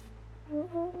yourself.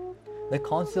 The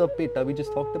concept of peta we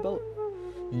just talked about.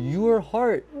 Your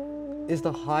heart is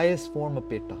the highest form of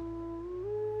peta.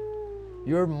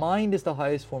 Your mind is the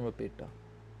highest form of peta.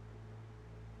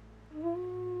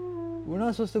 We're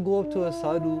not supposed to go up to a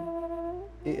sadhu,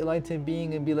 a enlightened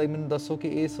being, and be like, "Mainu dasso ki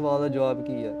is sawal da jawab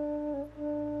ki hai."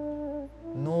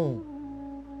 No.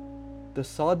 The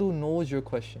sadhu knows your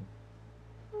question.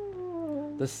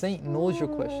 The saint knows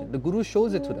your question. The guru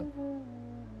shows it to them.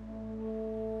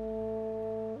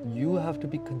 You have to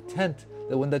be content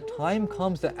that when the time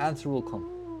comes, the answer will come.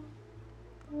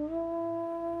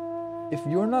 If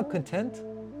you're not content,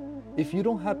 if you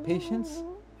don't have patience,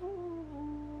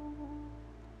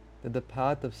 then the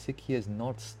path of Sikhi has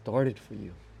not started for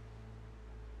you.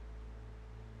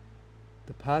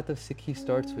 The path of Sikhi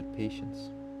starts with patience.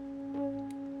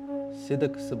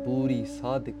 Siddhak saburi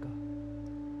sadhika.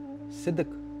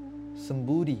 Siddhak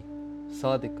samburi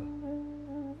sadhika.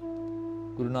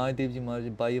 Guru Nanak Dev Ji Maharaj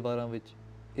 22 ਵਾਰਾਂ ਵਿੱਚ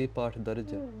ਇਹ ਪਾਠ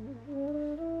ਦਰਜ ਹੈ.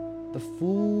 The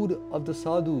food of the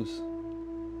sadhus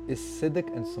is siddhak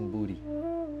and samburi.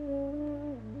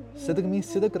 Siddhak means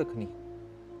siddhak rakhni.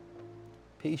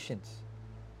 Patience.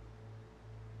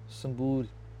 Sambur,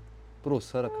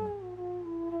 bharosa rakhna.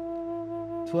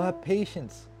 To have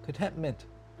patience, contentment,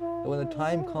 that when the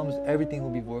time comes, everything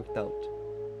will be worked out.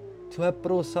 To have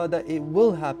bharosa that it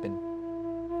will happen.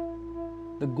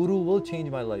 The Guru will change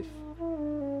my life.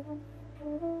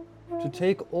 To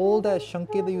take all that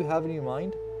shanke that you have in your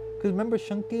mind, because remember,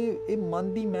 shanke a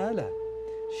mandi mail hai.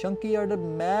 Shanke are the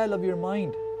mail of your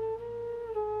mind.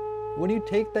 When you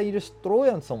take that, you just throw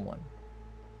it on someone.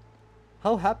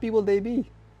 How happy will they be?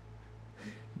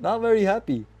 Not very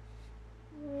happy.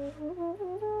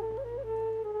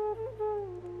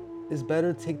 It's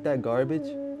better to take that garbage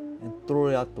and throw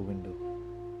it out the window.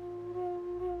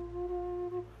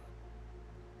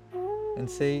 And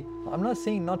say, I'm not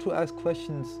saying not to ask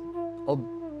questions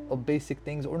of basic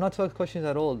things or not to ask questions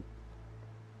at all.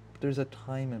 But there's a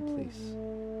time and place.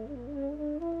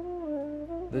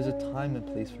 There's a time and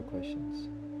place for questions.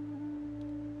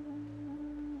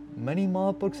 Many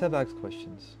Mahapurukhs have asked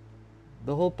questions.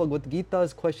 The whole Bhagavad Gita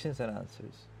is questions and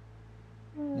answers.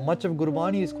 Much of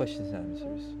Gurbani is questions and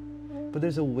answers. But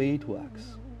there's a way to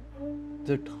ask.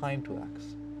 There's a time to ask.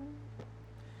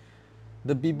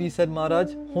 The Bibi said,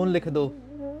 Maharaj, hun likh do.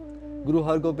 Guru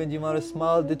Har Gobind Ji Maharaj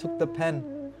smiled. They took the pen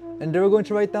and they were going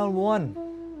to write down 1.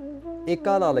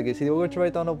 Ekala lage si. They were going to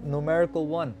write down a numerical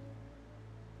 1.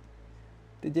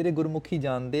 They Gurmukhi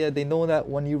jande, they know that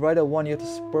when you write a 1, you have to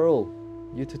spurl.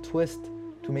 You have to twist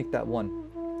to make that 1.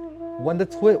 When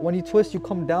you twist, you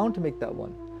come down to make that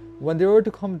 1. When they were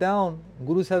to come down,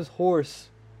 Guru Sahib's horse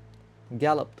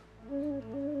galloped.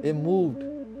 It moved.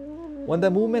 When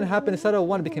that movement happened, instead of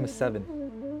 1, it became a 7.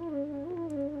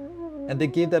 And they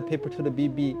gave that paper to the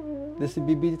Bibi. This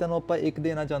Bibi ji tanu appa ek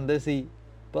dena chahunde si,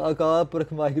 par Akal Purkh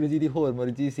Waheguru ji di hor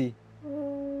marji si.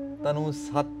 Tanu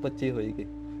 7 bacche hoege.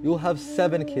 You will have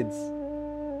 7 kids.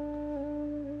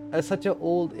 At such an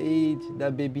old age,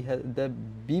 that Bibi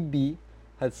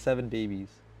had 7 babies,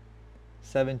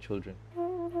 7 children.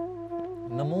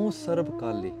 Namo Sarab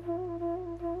Kale.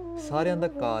 ਸਾਰਿਆਂ ਦਾ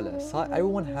ਕਾਲ ਹੈ.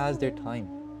 Everyone has their time.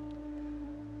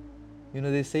 You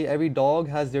know, they say every dog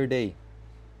has their day.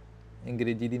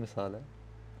 ਅੰਗਰੇਜ਼ੀ ਦੀ ਮਿਸਾਲ ਹੈ.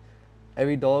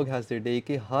 Every dog has their day.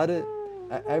 ਕਿ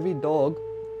every dog,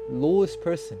 lowest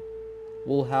person,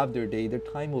 will have their day. Their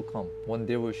time will come when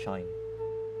they will shine.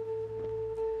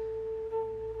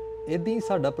 ਇੱਦਾਂ ਹੀ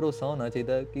ਸਾਡਾ ਭਰੋਸਾ ਹੋਣਾ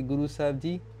ਚਾਹੀਦਾ ਕਿ ਗੁਰੂ ਸਾਹਿਬ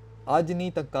ਜੀ ਅੱਜ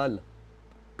ਨਹੀਂ ਤਾਂ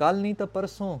ਕੱਲ ਨਹੀਂ ਤਾਂ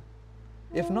ਪਰਸੋਂ.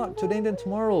 If not today, then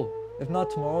tomorrow. If not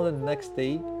tomorrow, then the next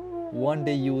day. One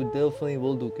day you definitely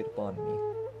will do kirpa on me.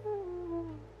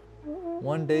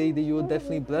 One day that you will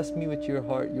definitely bless me with your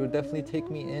heart. You will definitely take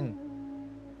me in.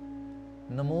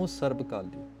 Namo sarb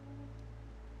kali.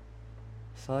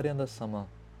 ਸਾਰਿਆਂ ਦਾ ਸਮਾਂ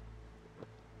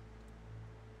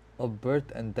of birth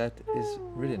and death is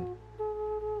written.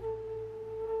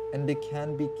 And it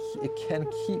can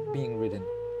keep being written.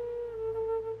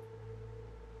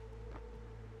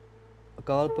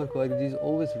 Akal Purkh Vaheguru Ji is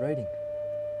always writing.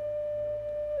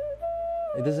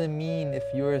 It doesn't mean if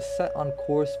you're set on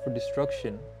course for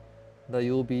destruction that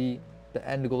the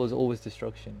end goal is always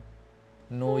destruction.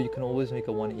 No, you can always make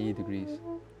a 180 degrees.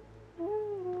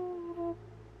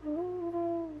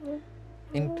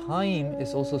 In time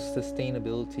is also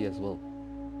sustainability as well.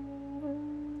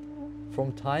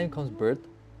 From time comes birth,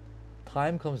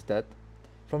 time comes death,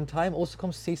 from time also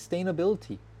comes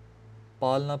sustainability.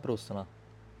 Palna prosana.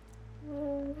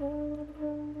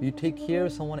 You take care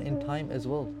of someone in time as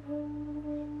well.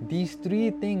 These three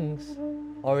things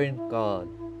are in God.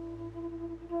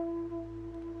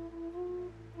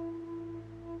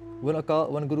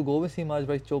 When Guru Gobind Singh Maharaj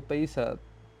writes Chopai Sahib,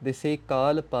 they say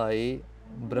Kal Pai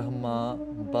Brahma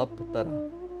Bap Tara.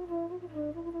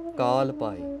 Kal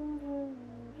Pai.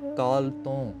 Kal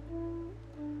Ton.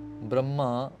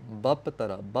 Brahma Bap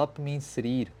Tara. Bap means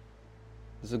Sreer.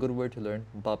 This is a good word to learn.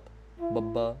 Bap.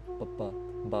 Babba, Papa,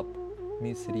 Bap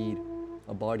means Sreer,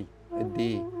 a body, a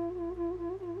day.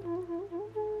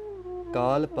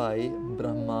 Kal Pai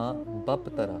Brahma Bap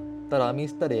Tara. Tara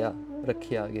means Tarya,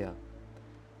 Rakhya Gaya.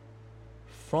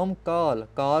 From Kal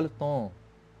Ton,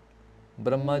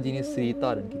 Brahma ji ne Sreer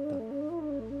Dharan Kita.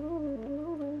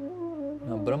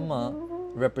 Now Brahma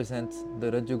represents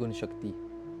the Rajogun Shakti.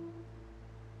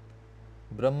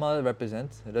 Brahma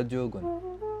represents Rajogun.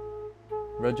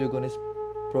 Rajogun is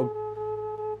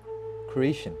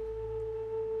creation,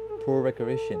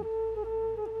 pro-recreation,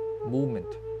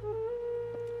 movement,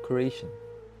 creation.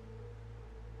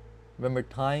 Remember,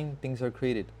 time, things are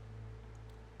created.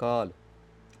 Kal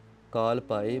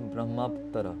Pai Brahma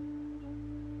Tara.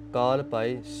 Kal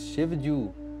Pai Shivji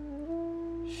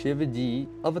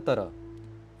Avatara.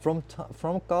 From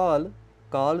Kal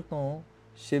to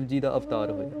Shivji da avatar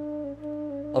hoya.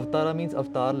 Avatara means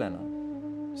avatar lena.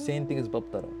 Same thing as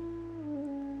Baptara.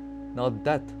 Now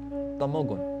death,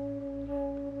 Tamogun.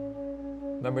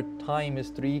 Remember, time is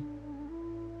three: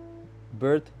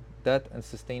 birth, death, and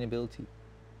sustainability.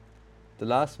 The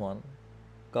last one,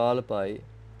 Kal Pai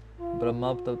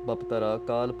Brahma Baptara,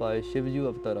 Kal Pai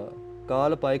Shivju Avatara,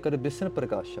 Kal Pai Kar Bisn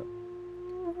Prakasha.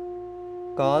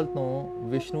 Kal to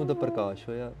Vishnu da Prakash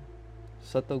hoya.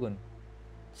 Satagun.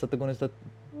 Satagun is the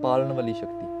Palan wali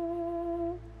Shakti.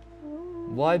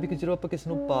 Why? Because ਜਦੋਂ ਆਪਾਂ ਕਿਸੇ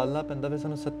ਨੂੰ ਪਾਲਣਾ ਪੈਂਦਾ ਫਿਰ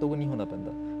ਸਾਨੂੰ ਸਤੋਗੁਣ ਹੀ ਹੋਣਾ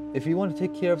ਪੈਂਦਾ. If you want to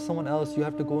take care of someone else, you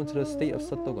have to go into the state of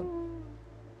satogun.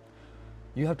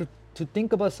 You have to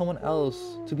think about someone else,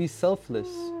 to be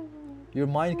selfless. Your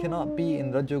mind cannot be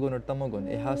in rajogun or tamagun.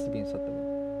 It has to be in satogun.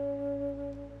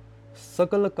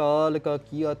 Sakal kaal ka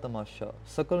kiya tamasha.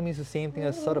 Sakal means the same thing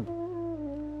as sarb.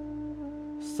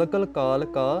 Sakal kaal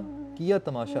ka kiya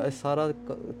tamasha. ਇਹ ਸਾਰਾ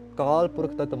ਕਾਲ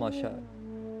ਪੁਰਖ ਦਾ ਤਮਾਸ਼ਾ ਹੈ.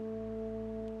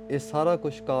 ਇਹ ਸਾਰਾ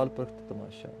ਕੁਝ ਕਾਲ ਪੁਰਖ ਦਾ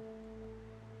ਤਮਾਸ਼ਾ ਹੈ.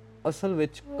 ਅਸਲ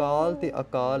ਵਿੱਚ ਕਾਲ ਤੇ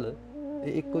ਅਕਾਲ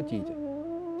ਇਹ ਇੱਕੋ ਚੀਜ਼ ਹੈ.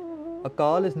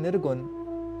 ਅਕਾਲ is ਨਿਰਗੁਣ,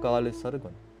 ਕਾਲ is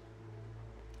ਸਰਗੁਣ.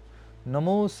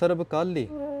 ਨਮੋ ਸਰਬ ਕਾਲੇ.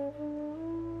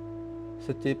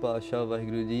 ਸੱਚੇ ਪਾਤਸ਼ਾਹ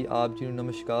ਵਾਹਿਗੁਰੂ ਜੀ, ਆਪ ਜੀ ਨੂੰ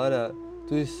ਨਮਸਕਾਰ ਹੈ.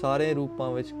 ਤੁਸੀਂ ਸਾਰੇ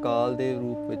ਰੂਪਾਂ ਵਿੱਚ ਕਾਲ ਦੇ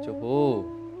ਰੂਪ ਵਿੱਚ ਹੋ.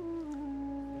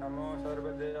 ਨਮੋ ਸਰਬ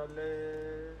ਦਿਆਲੇ.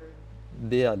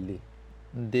 ਦਿਆਲੇ.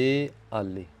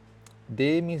 ਦੇ-ਆਲੇ.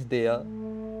 ਦੇ means ਦਿਆ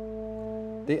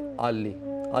ਤੇ ਆਲੇ.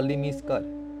 ਆਲੇ means ਘਰ.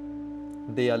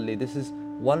 ਦਿਆਲੇ. This is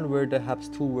one word that has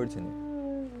two words in it.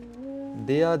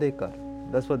 ਦਿਆ ਦੇ ਘਰ.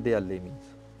 That's what ਦਿਆਲੇ means.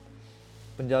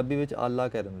 ਪੰਜਾਬੀ ਵਿੱਚ ਆਲਾ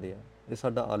ਕਹਿ ਦਿੰਦੇ ਆ. ਇਹ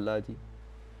ਸਾਡਾ ਆਲਾ ਜੀ,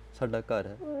 ਸਾਡਾ ਘਰ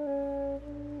ਹੈ.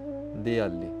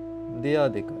 ਦਿਆਲੇ. ਦਿਆ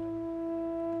ਦੇ ਘਰ.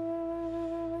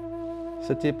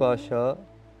 ਸੱਚੇ ਪਾਤਸ਼ਾਹ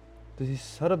ਤੁਸੀਂ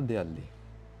ਸਰਬ ਦਿਆਲੇ,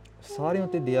 ਸਾਰਿਆਂ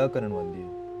ਉੱਤੇ ਦਇਆ ਕਰਨ ਵਾਲੇ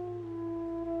ਹੋ.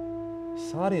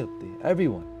 ਸਾਰੇ ਉੱਤੇ,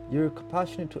 everyone. You're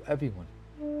compassionate to everyone.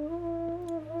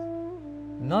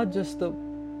 Not just the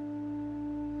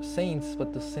saints, but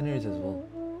the sinners as well.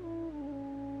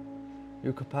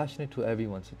 You're compassionate to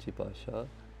everyone, Sachi Pasha.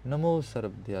 ਨਮੋ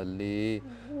ਸਰਬ ਦਿਆਲੇ,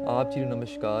 ਆਪ ਜੀ ਨੂੰ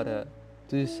ਨਮਸਕਾਰ ਹੈ,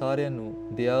 ਤੁਸੀਂ ਸਾਰਿਆਂ ਨੂੰ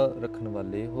ਦਇਆ ਰੱਖਣ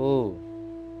ਵਾਲੇ ਹੋ।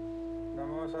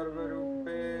 ਨਮੋ ਸਰਬ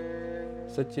ਰੂਪੇ,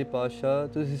 ਸੱਚੇ ਪਾਤਸ਼ਾਹ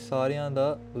ਤੁਸੀਂ ਸਾਰਿਆਂ ਦਾ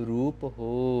ਰੂਪ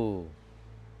ਹੋ।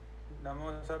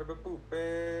 ਨਮੋ ਸਰਬ ਭੂਪੇ,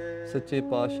 ਸੱਚੇ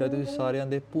ਪਾਤਸ਼ਾਹ ਤੁਸੀਂ ਸਾਰਿਆਂ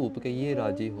ਦੇ ਭੂਪ ਕਹੀਏ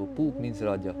ਰਾਜੇ ਹੋ। ਭੂਪ means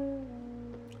ਰਾਜਾ।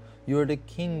 You are the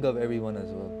king of everyone as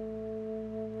well.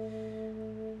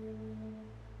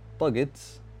 Bhagats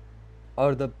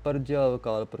are the Parja of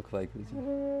Akal Purkh Vaheguru Ji.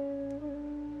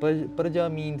 Parja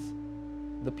means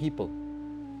the people.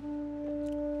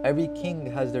 Every king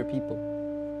has their people.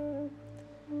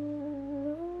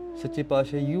 Sache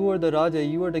Pasha, you are the Raja,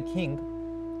 you are the king.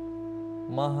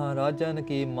 Maharajan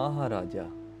ke Maharaja.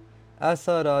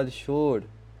 ऐसा राज छोड़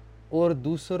और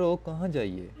दूसरों कहाँ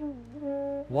जाइए?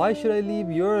 Why should I leave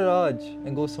your Raj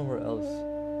and go somewhere else?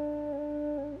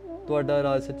 ਤੁਹਾਡਾ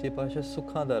ਰਾਜ ਸੱਚੇ ਪਾਤਸ਼ਾਹ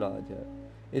ਸੁੱਖਾਂ ਦਾ ਰਾਜ ਹੈ।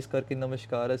 ਇਸ ਕਰਕੇ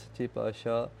ਨਮਸਕਾਰ ਹੈ ਸੱਚੇ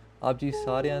ਪਾਤਸ਼ਾਹ, ਆਪ ਜੀ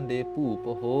ਸਾਰਿਆਂ ਦੇ ਭੂਪ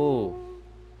ਹੋ।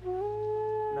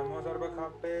 ਨਮੋ ਸਰਬ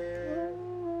ਖਾਪੇ,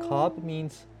 ਖਾਪ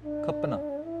means ਖੱਪਣਾ।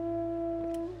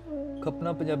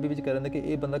 ਖੱਪਣਾ ਪੰਜਾਬੀ ਵਿੱਚ ਕਹਿੰਦੇ ਕਿ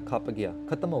ਇਹ ਬੰਦਾ ਖੱਪ ਗਿਆ,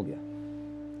 ਖਤਮ ਹੋ ਗਿਆ।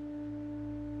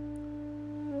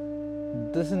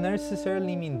 Doesn't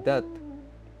necessarily mean death,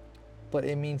 but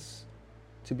it means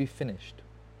to be finished.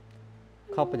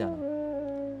 ਖੱਪ ਜਾਣਾ।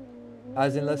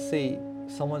 As in, let's say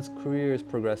someone's career is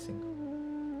progressing.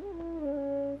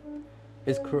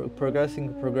 It's progressing,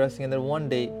 and then one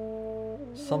day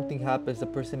something happens, the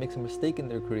person makes a mistake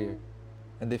in their career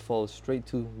and they fall straight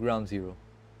to ground zero,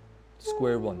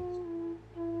 square one.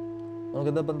 ਉਹਨੂੰ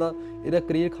ਕਹਿੰਦਾ ਬੰਦਾ ਇਹਦਾ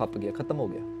career ਖੱਪ ਗਿਆ, ਖਤਮ ਹੋ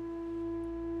ਗਿਆ।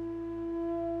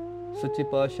 ਸੱਚੇ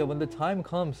ਪਾਤਸ਼ਾਹ, when the time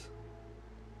comes,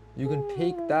 you can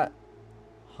take that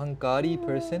hankari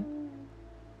person,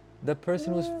 that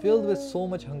person who's filled with so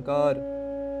much hankar,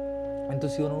 and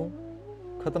ਤੁਸੀਂ ਉਹਨੂੰ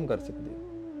ਖਤਮ ਕਰ ਸਕਦੇ ਹੋ,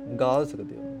 ਗਾਲ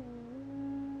ਸਕਦੇ ਹੋ।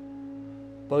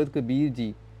 Bhagat Kabir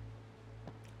ji,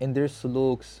 in their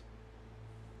sloks,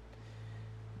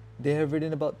 they have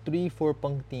written about 3-4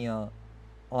 ਪੰਕਤੀਆਂ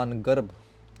on garbh,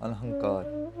 on hankar.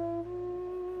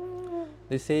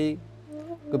 They say,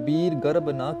 Kabir गर्भ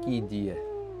ना कीजिए,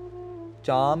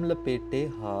 चाम लपेटे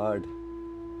हाड़.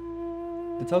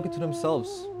 They're talking to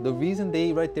themselves. The reason they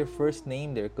write their first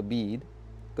name there, Kabir,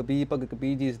 Bhagat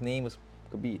Kabir ji's name was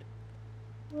Kabir.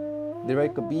 They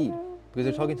write Kabir because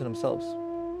they're talking to themselves.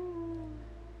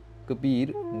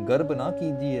 Kabir, garb na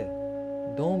kijiye.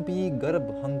 Don't be garb,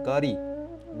 hankari.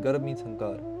 Garb means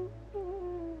hankar.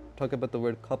 Talk about the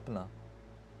word khapna,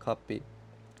 khape.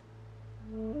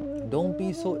 Don't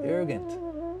be so arrogant.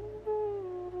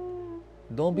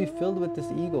 Don't be filled with this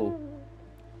ego.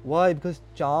 Why? Because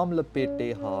charm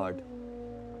ਲਪੇਟੇ hard,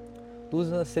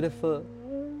 ਤੂੰ ਸਿਰਫ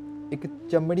ਇੱਕ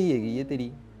ਚਮੜੀ ਹੈਗੀ ਹੈ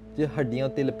ਤੇਰੀ ਜੋ ਹੱਡੀਆਂ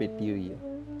ਉੱਤੇ ਲਪੇਟੀ ਹੋਈ ਹੈ।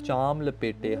 ਚਾਮ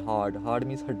ਲਪੇਟੇ ਹਾਰਡ, ਹਾਰਡ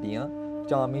means ਹੱਡੀਆਂ,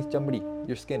 ਚਾਮ means ਚਮੜੀ,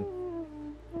 your skin.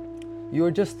 You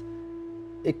are just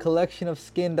a collection of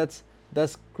skin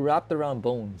that's wrapped around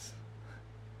bones.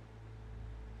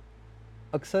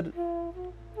 ਅਕਸਰ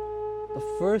the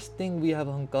first thing we have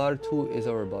hankar to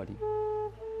is our body.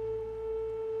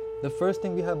 The first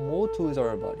thing we have more to is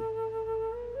our body.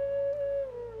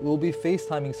 We'll be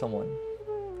FaceTiming someone.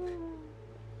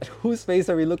 Whose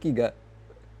face are we looking at?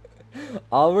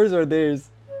 Ours or theirs?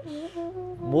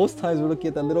 Most times we're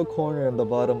looking at that little corner in the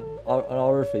bottom on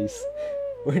our face.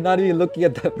 We're not even looking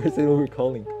at that person who we're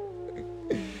calling.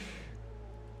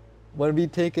 When we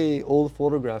take a old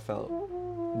photograph out,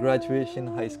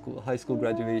 graduation, high school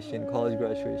graduation, college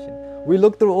graduation, we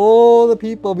look through all the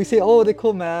people. We say, oh, they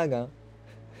call maga.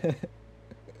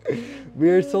 We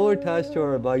are so attached to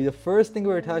our body. The first thing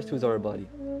we're attached to is our body.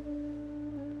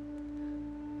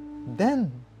 Then,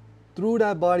 through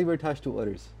that body, we're attached to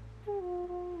others.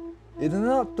 It is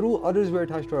not through others we're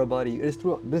attached to our body. It is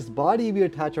through this body we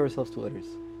attach ourselves to others.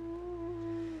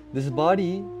 This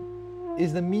body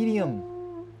is the medium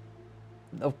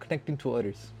of connecting to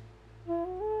others.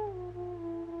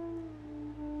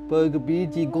 But Kabir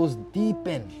ji goes deep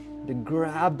in. They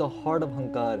grab the heart of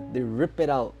hankar, they rip it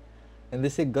out, and they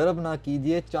say, Garab na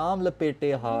kijiye, chaam lapete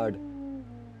hard.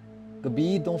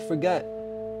 Kabir, don't forget,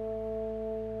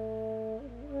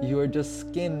 you are just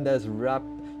skin that's wrapped,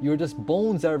 you are just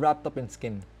bones that are wrapped up in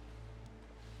skin.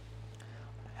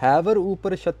 Havar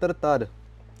upar shatar tar,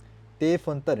 te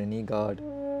fantarni guard.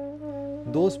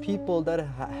 Those people that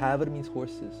havar means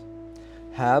horses.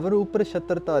 Havar upar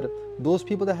shatar tar, those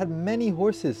people that had many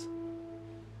horses,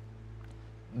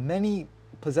 many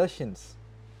possessions,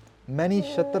 many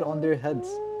shatar on their heads,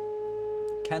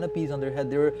 canopies on their head.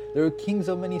 They were kings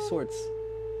of many sorts.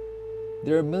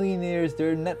 They were millionaires.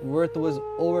 Their net worth was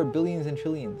over billions and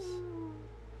trillions.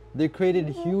 They created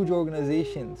huge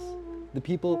organizations. The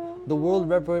people The world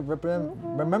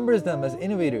remembers them as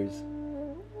innovators,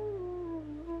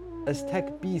 as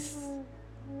tech beasts.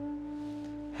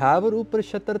 Haver upar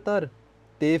shatar tar,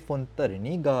 te fun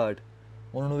tarni guard.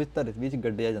 ਉਹਨਾਂ ਨੂੰ ਵੀ ਧਰਤੀ ਵਿੱਚ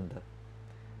ਗੱਡਿਆ ਜਾਂਦਾ.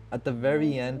 At the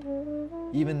very end,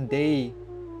 even they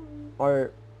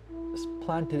are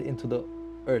planted into the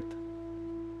earth.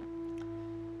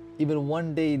 Even one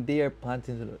day they are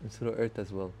planted into the earth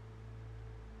as well.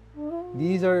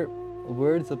 These are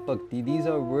words of bhakti, these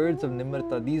are words of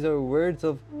nimrata, these are words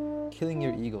of killing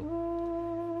your ego.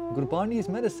 Gurbani is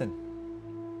medicine.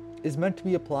 It's meant to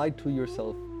be applied to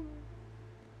yourself.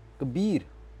 Kabir,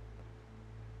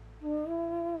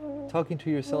 talking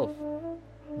to yourself.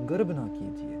 Garb na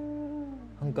kijiye,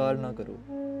 hankar na karo.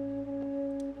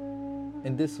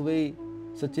 In this way,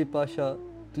 Sache Pasha,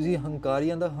 ਤੁਸੀਂ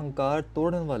ਹੰਕਾਰੀਆਂ ਦਾ ਹੰਕਾਰ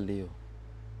ਤੋੜਨ ਵਾਲੇ ਹੋ.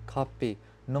 ਖਾਪੇ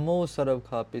ਨਮੋ ਸਰਬ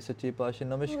ਖਾਪੇ. ਸੱਚੇ ਪਾਤਸ਼ਾਹ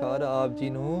ਨਮਸਕਾਰ ਆਪ ਜੀ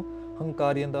ਨੂੰ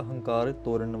ਹੰਕਾਰੀਆਂ ਦਾ ਹੰਕਾਰ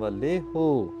ਤੋੜਨ ਵਾਲੇ ਹੋ.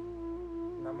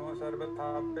 ਨਮੋ ਸਰਬ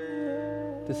ਥਾਪੇ.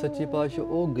 ਤੇ ਸੱਚੇ ਪਾਤਸ਼ਾਹ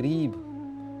ਉਹ ਗਰੀਬ,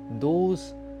 those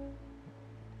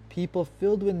people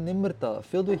filled with nimrata,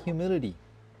 filled with humility.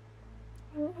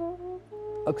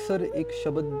 ਅਕਸਰ ਇੱਕ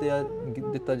ਸ਼ਬਦ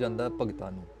ਦਿੱਤਾ ਜਾਂਦਾ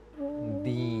ਭਗਤਾਂ ਨੂੰ,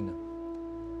 ਦੀਨ.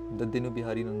 ਦੱਦੇ ਨੂੰ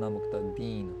ਬਿਹਾਰੀ ਨੰਨਾ ਮੁਕਤਾ,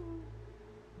 ਦੀਨ.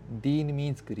 Deen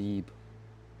means Garib.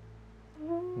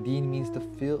 Deen means the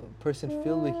person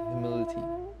filled with humility.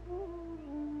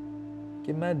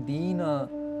 कि मैं दीन हाँ,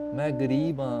 मैं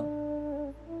गरीब हाँ.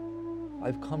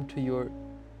 I've come to your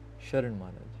Sharan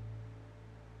Maharaj.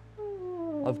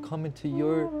 I've come into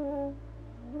your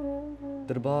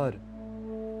Darbar.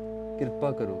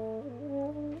 Kirpa karo.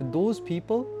 To those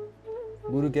people,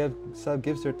 Guru Sahib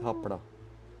gives her thapda.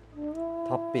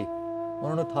 Thappe.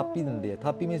 ਉਹਨਾਂ ਨੂੰ ਥਾਪੀ ਦਿੰਦੇ ਆ.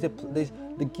 ਥਾਪੀ means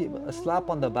they give a slap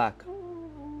on the back.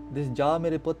 This ਜਾ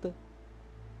ਮੇਰੇ ਪੁੱਤ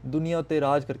ਦੁਨੀਆ ਉੱਤੇ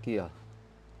ਰਾਜ ਕਰਕੇ ਆ.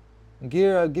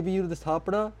 I'll give you this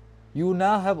ਥਾਪੜਾ. You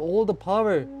now have all the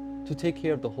power to take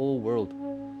care of the whole world,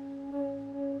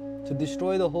 to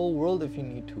destroy the whole world if you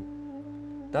need to.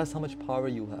 That's how much power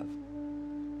you have.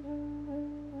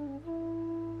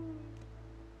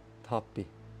 ਥਾਪੇ.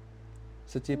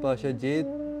 ਸੱਚੇ ਪਾਤਸ਼ਾਹ ਜੇ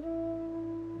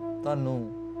ਤੁਹਾਨੂੰ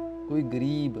ਕੋਈ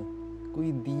ਗਰੀਬ,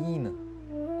 ਕੋਈ ਦੀਨ,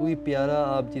 ਕੋਈ ਪਿਆਰਾ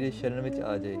ਆਪ ਜੀ ਦੇ ਸ਼ਰਨ ਵਿੱਚ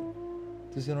ਆ ਜਾਏ,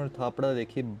 ਤੁਸੀਂ ਉਹਨਾਂ ਨੂੰ ਥਾਪੜਾ ਦੇ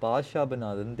ਕੇ ਬਾਦਸ਼ਾਹ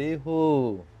ਬਣਾ ਦਿੰਦੇ ਹੋ.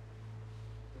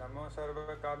 ਨਮੋ ਸਰਬ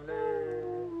ਕਾਲੇ.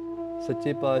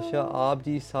 ਸੱਚੇ ਪਾਤਸ਼ਾਹ ਆਪ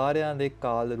ਜੀ ਸਾਰਿਆਂ ਦੇ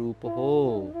ਕਾਲ ਰੂਪ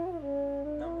ਹੋ.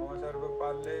 ਨਮੋ ਸਰਬ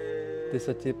ਪਾਲੇ. ਤੇ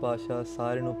ਸੱਚੇ ਪਾਤਸ਼ਾਹ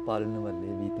ਸਾਰਿਆਂ ਨੂੰ ਪਾਲਣ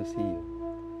ਵਾਲੇ ਵੀ ਤੁਸੀਂ ਹੋ.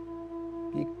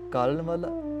 ਕਿ ਕਾਲਣ ਵਾਲਾ,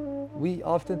 we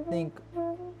often think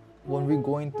when we're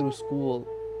going through school,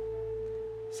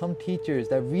 some teachers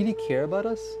that really care about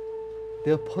us,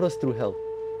 they'll put us through hell.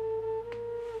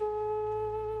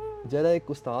 ਜਿਹੜਾ ਇੱਕ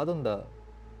ਉਸਤਾਦ ਹੁੰਦਾ,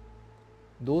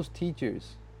 those teachers,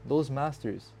 those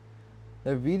masters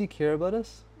that really care about us,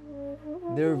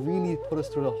 they'll really put us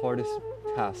through the hardest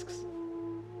tasks.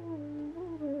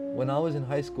 When I was in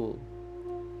high school,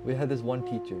 we had this one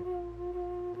teacher,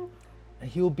 and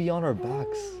he will be on our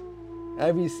backs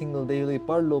every single day. Like,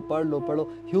 parlo, parlo, parlo.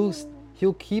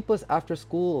 He'll keep us after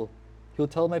school.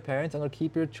 He'll tell my parents, I'm going to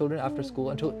keep your children after school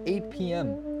until 8 p.m.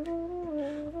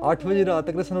 8 ਵਜੇ ਰਾਤ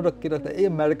ਤੱਕ ਸਾਨੂੰ ਰੱਖ ਕੇ ਰੱਖਦਾ. ਇਹ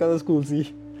America the school C.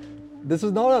 This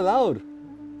was not allowed.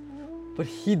 But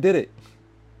he did it.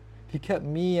 He kept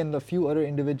me and a few other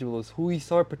individuals who he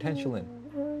saw potential in.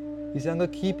 He said, I'm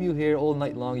going to keep you here all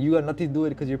night long. You got nothing to do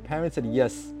with it because your parents said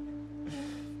yes.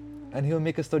 And he'll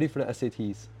make us study for the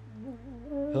SATs.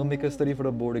 He'll make us study for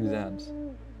the board exams.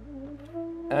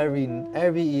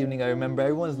 Every evening, I remember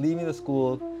everyone's leaving the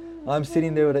school. I'm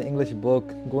sitting there with an English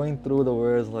book, going through the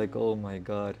words like, oh my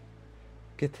God,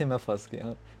 kithe main fas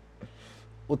gaya.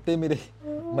 Utte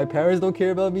my parents don't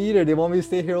care about me either. They want me to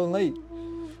stay here all night.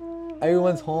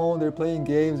 Everyone's home, they're playing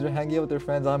games, they're hanging out with their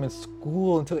friends. I'm in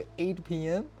school until 8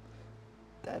 p.m.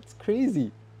 That's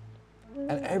crazy.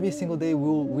 And every single day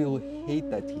we'll hate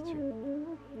that teacher.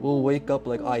 We'll wake up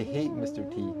like, I hate Mr.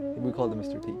 T. We call him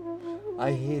Mr. T.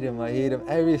 I hate him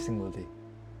every single day.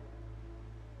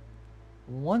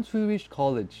 Once we reached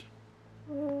college,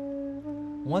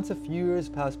 once a few years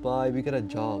passed by, we got a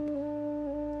job.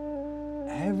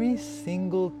 Every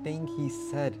single thing he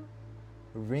said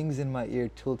rings in my ear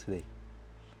till today.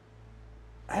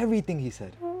 Everything he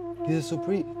said. He said,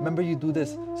 Supreet, remember you do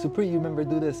this. Supreet, you remember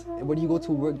do this. When you go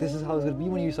to work, this is how it's going to be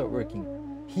when you start working.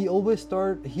 He always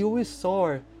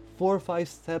saw 4 or 5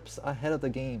 steps ahead of the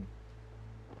game.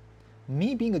 Me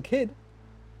being a kid,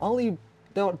 I only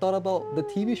thought about the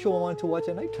TV show I wanted to watch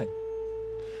at nighttime.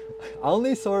 I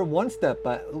only saw one step,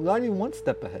 not even one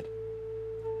step ahead.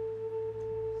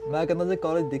 मैं कहता था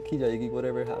college देखी जाएगी,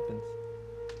 whatever happens.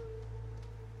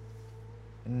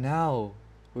 And now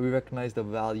we recognize the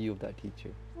value of that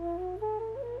teacher.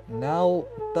 now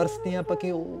ਤਰਸਦੇ ਹਾਂ ਆਪਾਂ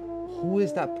ਕਿ who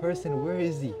is that person, where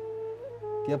is he,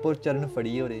 ਕਿ ਆਪਾਂ ਚਰਨ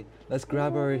ਫੜੀਏ ਉਹਦੇ, let's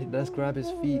grab his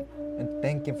feet and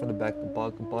thank him from the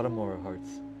bottom of our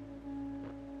hearts.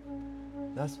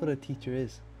 That's what a teacher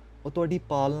is. ਉਹ ਤੁਹਾਡੀ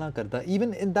ਪਾਲਣਾ ਕਰਦਾ, even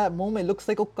in that moment looks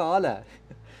like ਉਹ ਕਾਲ ਹੈ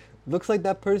looks like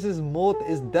that person's mouth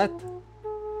is death,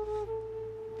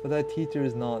 but that teacher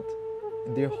is not.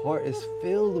 Their heart is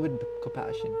filled with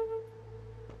compassion.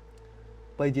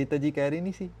 ਭਾਈ ਜੇਤਾ ਜੀ ਕਹਿ ਰਹੇ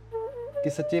ਨਹੀਂ ਸੀ ਕਿ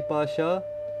ਸੱਚੇ ਪਾਤਸ਼ਾਹ,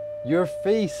 your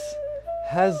face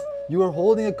has, you are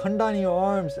holding a khanda in your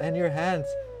arms and your hands,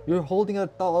 you're holding a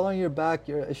tawal on your back,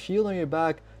 a shield on your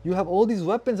back, you have all these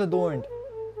weapons adorned,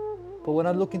 but when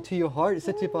I look into your heart,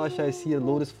 Sache Pasha, I see a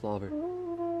lotus flower.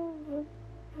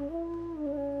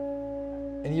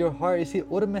 In your heart, I see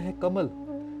Ur Meh Kamal.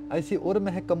 I see Ur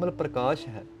Meh Kamal Prakash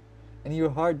hai. In your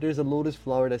heart, there's a lotus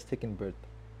flower that's taken birth.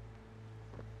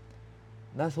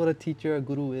 That's what a teacher, a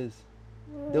guru is.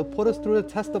 They'll put us through the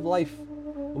test of life.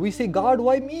 We say, God,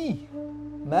 why me?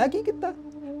 Maggie kitta.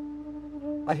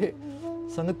 I hear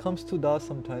Sangat comes to Das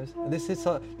sometimes, and they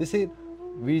say,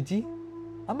 Virji,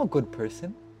 I'm a good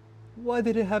person. Why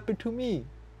did it happen to me?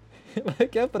 मैं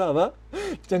क्या भरावा,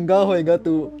 चंगा होएगा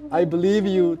तू, I believe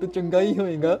you, तू चंगा ही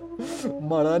होएगा,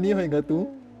 माड़ा नहीं होएगा तू.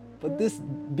 But this,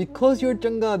 because you're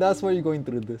changa, that's why you're going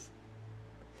through this.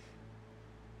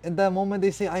 In that moment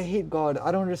they say, I hate God,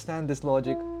 I don't understand this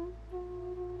logic.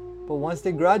 But once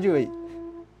they graduate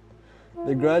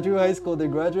high school, they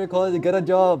graduate college, they get a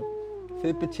job,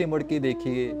 फिर पीछे मुड़ के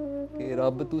देखिए कि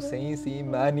रब तू सही सी,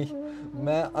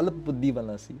 मैं अल्प बुद्धि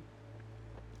वाला सी.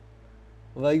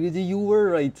 Waheguru ji, you were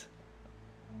right,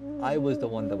 I was the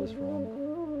one that was wrong.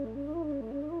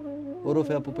 और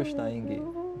फिर आप पछताएंगे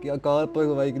कि अकाल पुरख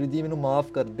वाहिगुरु जी मैनू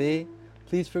माफ कर दे,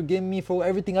 please forgive me for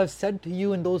everything I've said to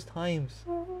you in those times.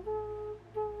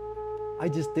 I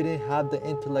just didn't have the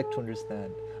intellect to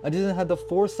understand. I didn't have the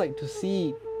foresight to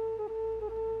see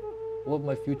what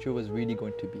my future was really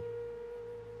going to be.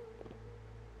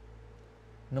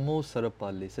 नमो सर्व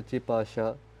पाले, सच्चे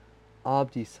पातशाह आप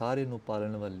जी सारे ਨੂੰ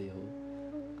ਪਾਲਣ ਵਾਲੇ ਹੋ.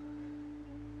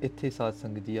 ਇੱਥੇ ਸਾਧ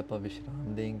ਸੰਗਤ ਜੀ ਆਪਾਂ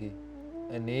ਵਿਸ਼ਰਾਮ ਦੇਂਗੇ.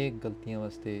 ਅਨੇਕ ਗਲਤੀਆਂ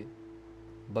ਵਾਸਤੇ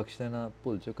ਬਖਸ਼ ਦੇਣਾ,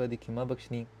 ਭੁੱਲ ਚੁੱਕਾ ਦੀ ਖਿਮਾ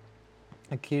ਬਖਸ਼ਣੀ.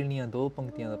 ਅਖੀਰਲੀਆਂ 2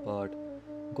 ਪੰਕਤੀਆਂ ਦਾ ਪਾਠ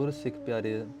ਗੁਰਸਿੱਖ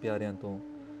ਪਿਆਰਿਆਂ ਤੋਂ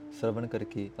ਸਰਵਣ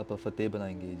ਕਰਕੇ ਆਪਾਂ ਫਤਿਹ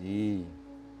ਬਣਾएंगे ਜੀ.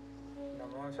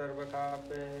 नमो सर्व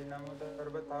खापे, नमो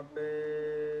सर्व थापे,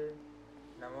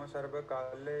 नमो सर्व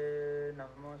काले,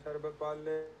 नमो सर्व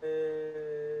पाले.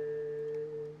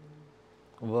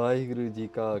 ਵਾਹਿਗੁਰੂ ਜੀ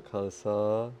ਕਾ ਖਾਲਸਾ,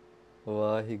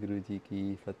 ਵਾਹਿਗੁਰੂ ਜੀ ਕੀ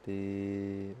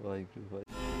ਫਤਿਹ. ਵਾਹਿਗੁਰੂ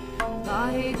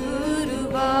ਵਾਹਿਗੁਰੂ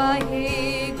ਵਾਹਿਗੁਰੂ